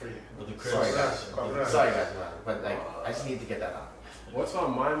Chris for you. Brother Chris. Sorry guys, man. But like, I just need to get that out. What's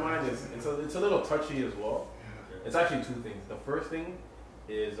on my mind is it's a little touchy as well. It's actually 2 things. The first thing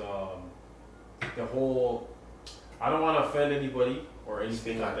is the whole I don't want to offend anybody or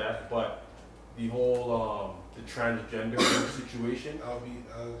anything like that, but the whole the transgender situation.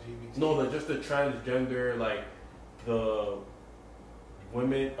 LGBT. No, just the transgender, like the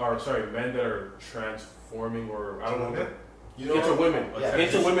women, or sorry, men that are transforming, or I don't know. Into women,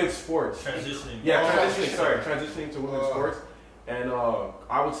 into women's sports. Transitioning. Yeah, transitioning to women's sports. And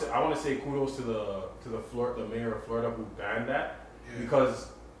I want to say kudos to the mayor of Florida who banned that, because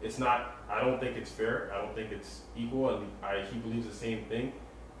it's not. I don't think it's fair. I don't think it's equal, and he believes the same thing.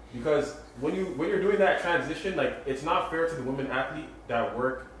 Because when you're doing that transition, like, it's not fair to the women athlete that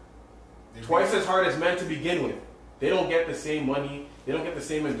work twice as hard as men to begin with. They don't get the same money. They don't get the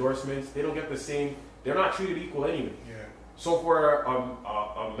same endorsements. They don't get the same. They're not treated equal anyway. Yeah. So for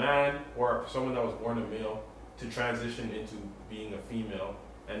a man or someone that was born a male to transition into being a female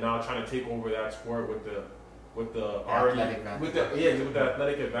and now trying to take over that sport with the athletic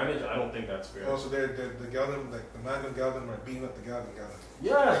advantage, I don't think that's fair. Oh, so the Geldem, like the man and Geldem are beating up the Geldem.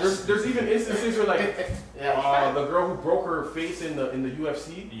 Yeah, there's even instances where like the girl who broke her face in the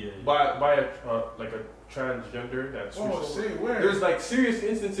UFC by a transgender that switched over. Where? There's like serious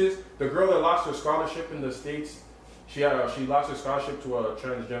instances. The girl that lost her scholarship in the States, she lost her scholarship to a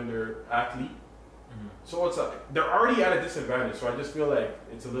transgender athlete. So it's they're already at a disadvantage. So I just feel like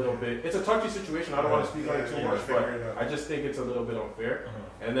it's a little bit. It's a touchy situation. I don't want to speak on it too much, but I just think it's a little bit unfair.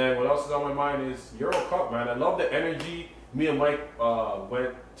 And then what else is on my mind is Euro Cup, man. I love the energy. Me and Mike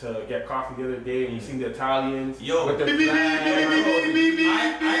went to get coffee the other day, and we seen the Italians with their flag. I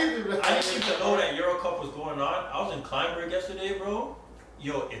didn't even know that Euro Cup was going on. I was in Kleinberg yesterday, bro.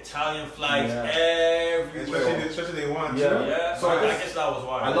 Yo, Italian flags everywhere. Especially they won. Yeah. So I guess that was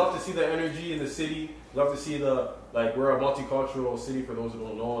why. I love to see the energy in the city. Love to see we're a multicultural city for those who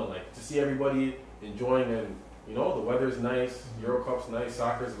don't know, and like to see everybody enjoying, and the weather's nice, Euro Cup's nice,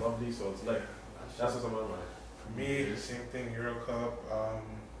 soccer's lovely, so it's like that's what's on my mind. For me, the same thing, Euro Cup.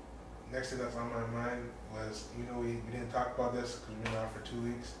 Next thing that's on my mind was, we didn't talk about this because we've been out for 2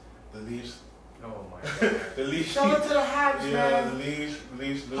 weeks. The Leafs. Oh my god. The Leafs. Shout out to the Habs, man. Yeah, the Leafs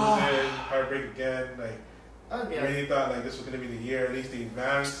losing, heartbreak again. Like, really thought like this was gonna be the year. At least they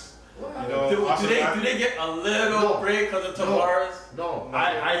advanced. Do they get a little break because of Tavares? No.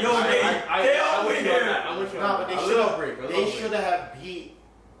 They over here. I'm with you. No, but they should have beat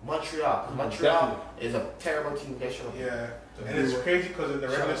Montreal. Montreal is a terrible team. They should have. Yeah. And it's crazy because in the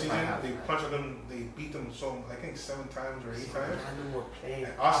regular season, they punched them, they beat them I think 7 times or 8 times. And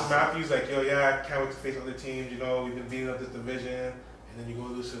Austin Matthews, like, I can't wait to face other teams. We've been beating up this division, and then you go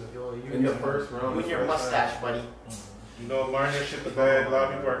lose to in the first round. With your mustache, buddy. Marner shit the bed. A lot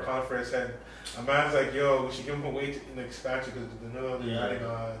of people are calling for his head. A man's like, we should give him a weight in the expansion because they're adding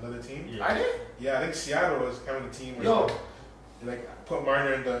another team. I did? Yeah, I think Seattle was kind of the team. Like, put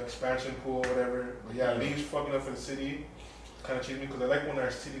Marner in the expansion pool or whatever. But Leafs fucking up for the city. Kind of cheated me because I like when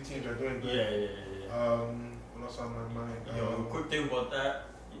our city teams are doing good. Yeah. What else on my mind? Quick thing about that.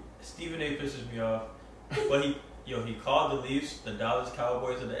 Stephen A. pisses me off, but he called the Leafs the Dallas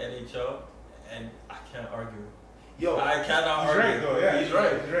Cowboys of the NHL, and I can't argue. I cannot argue. Right, though. Yeah, he's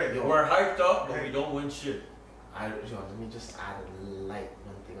right. We're hyped up, but we don't win shit. Let me just add a light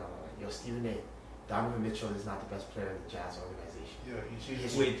one thing on that. Stephen A. Donovan Mitchell is not the best player in the Jazz organization.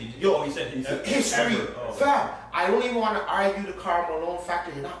 Wait, he said history. Fam, I don't even want to argue the Karl Malone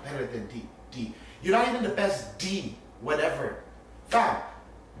factor. You're not better than D. You're not even the best D, whatever. Fam,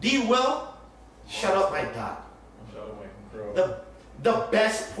 D Will, shut up, my dog. The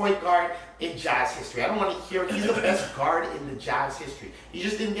best point guard in Jazz history. I don't want to hear it. He's the best guard in the Jazz history. He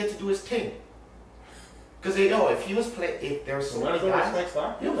just didn't get to do his thing. Because if he was playing, if there was so many guys,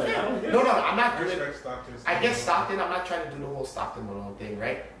 no, I'm not doing. I get Stockton. I'm not trying to do the whole Stockton Malone thing,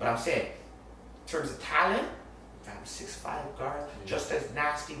 right? But I'm saying, in terms of talent, I'm 6'5" guard, just as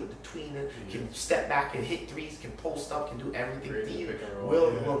nasty with the tweener, can step back and hit threes, can post up, can do everything.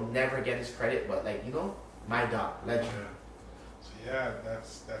 Will never get his credit, but my dog, legend. So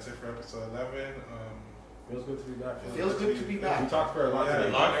that's it for episode 11. Feels good to be back. Feels good to be back. We talked for a lot today.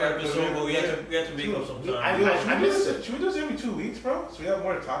 Long episode, but we had to make up some time. I miss it. Should we do this every 2 weeks, bro? So we have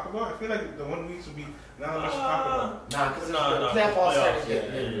more to talk about. I feel like the 1 week would be not much to talk about. Nah, because playoff all started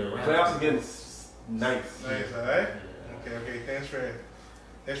getting playoffs again. Nice, alright? Okay.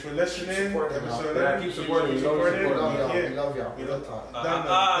 Thanks for listening. Keep supporting. We love y'all.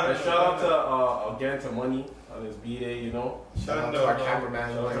 Shout out again to Money on his B-Day, Shout out to our cameraman,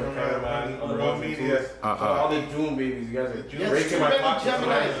 Raw Media. All the June babies, you guys are breaking my pocket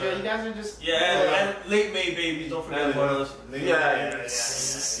tonight. You guys are just and late May babies. Don't forget about us.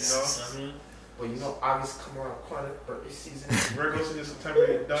 But you know, August come around corner, birthday season. Virgo season, September,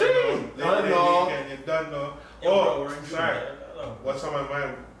 you're done, no. You're done, no. Oh, sorry. What's on my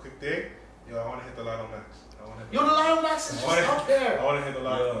mind? Quick thing. Yo, I want to hit the Lotto Max. Yo, the Lotto Max is just out there. I want to hit the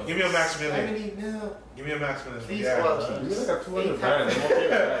Lotto. Yeah. Give me a max million. 70 mil. Give me a max million. Please, yeah. well, You like a 200 grand. I'm okay with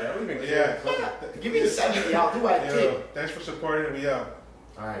that. I don't even care. Yeah. Give me 70, I'll do what I Yo, thanks for supporting me. Yeah.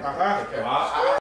 All right. Uh-huh. Take care.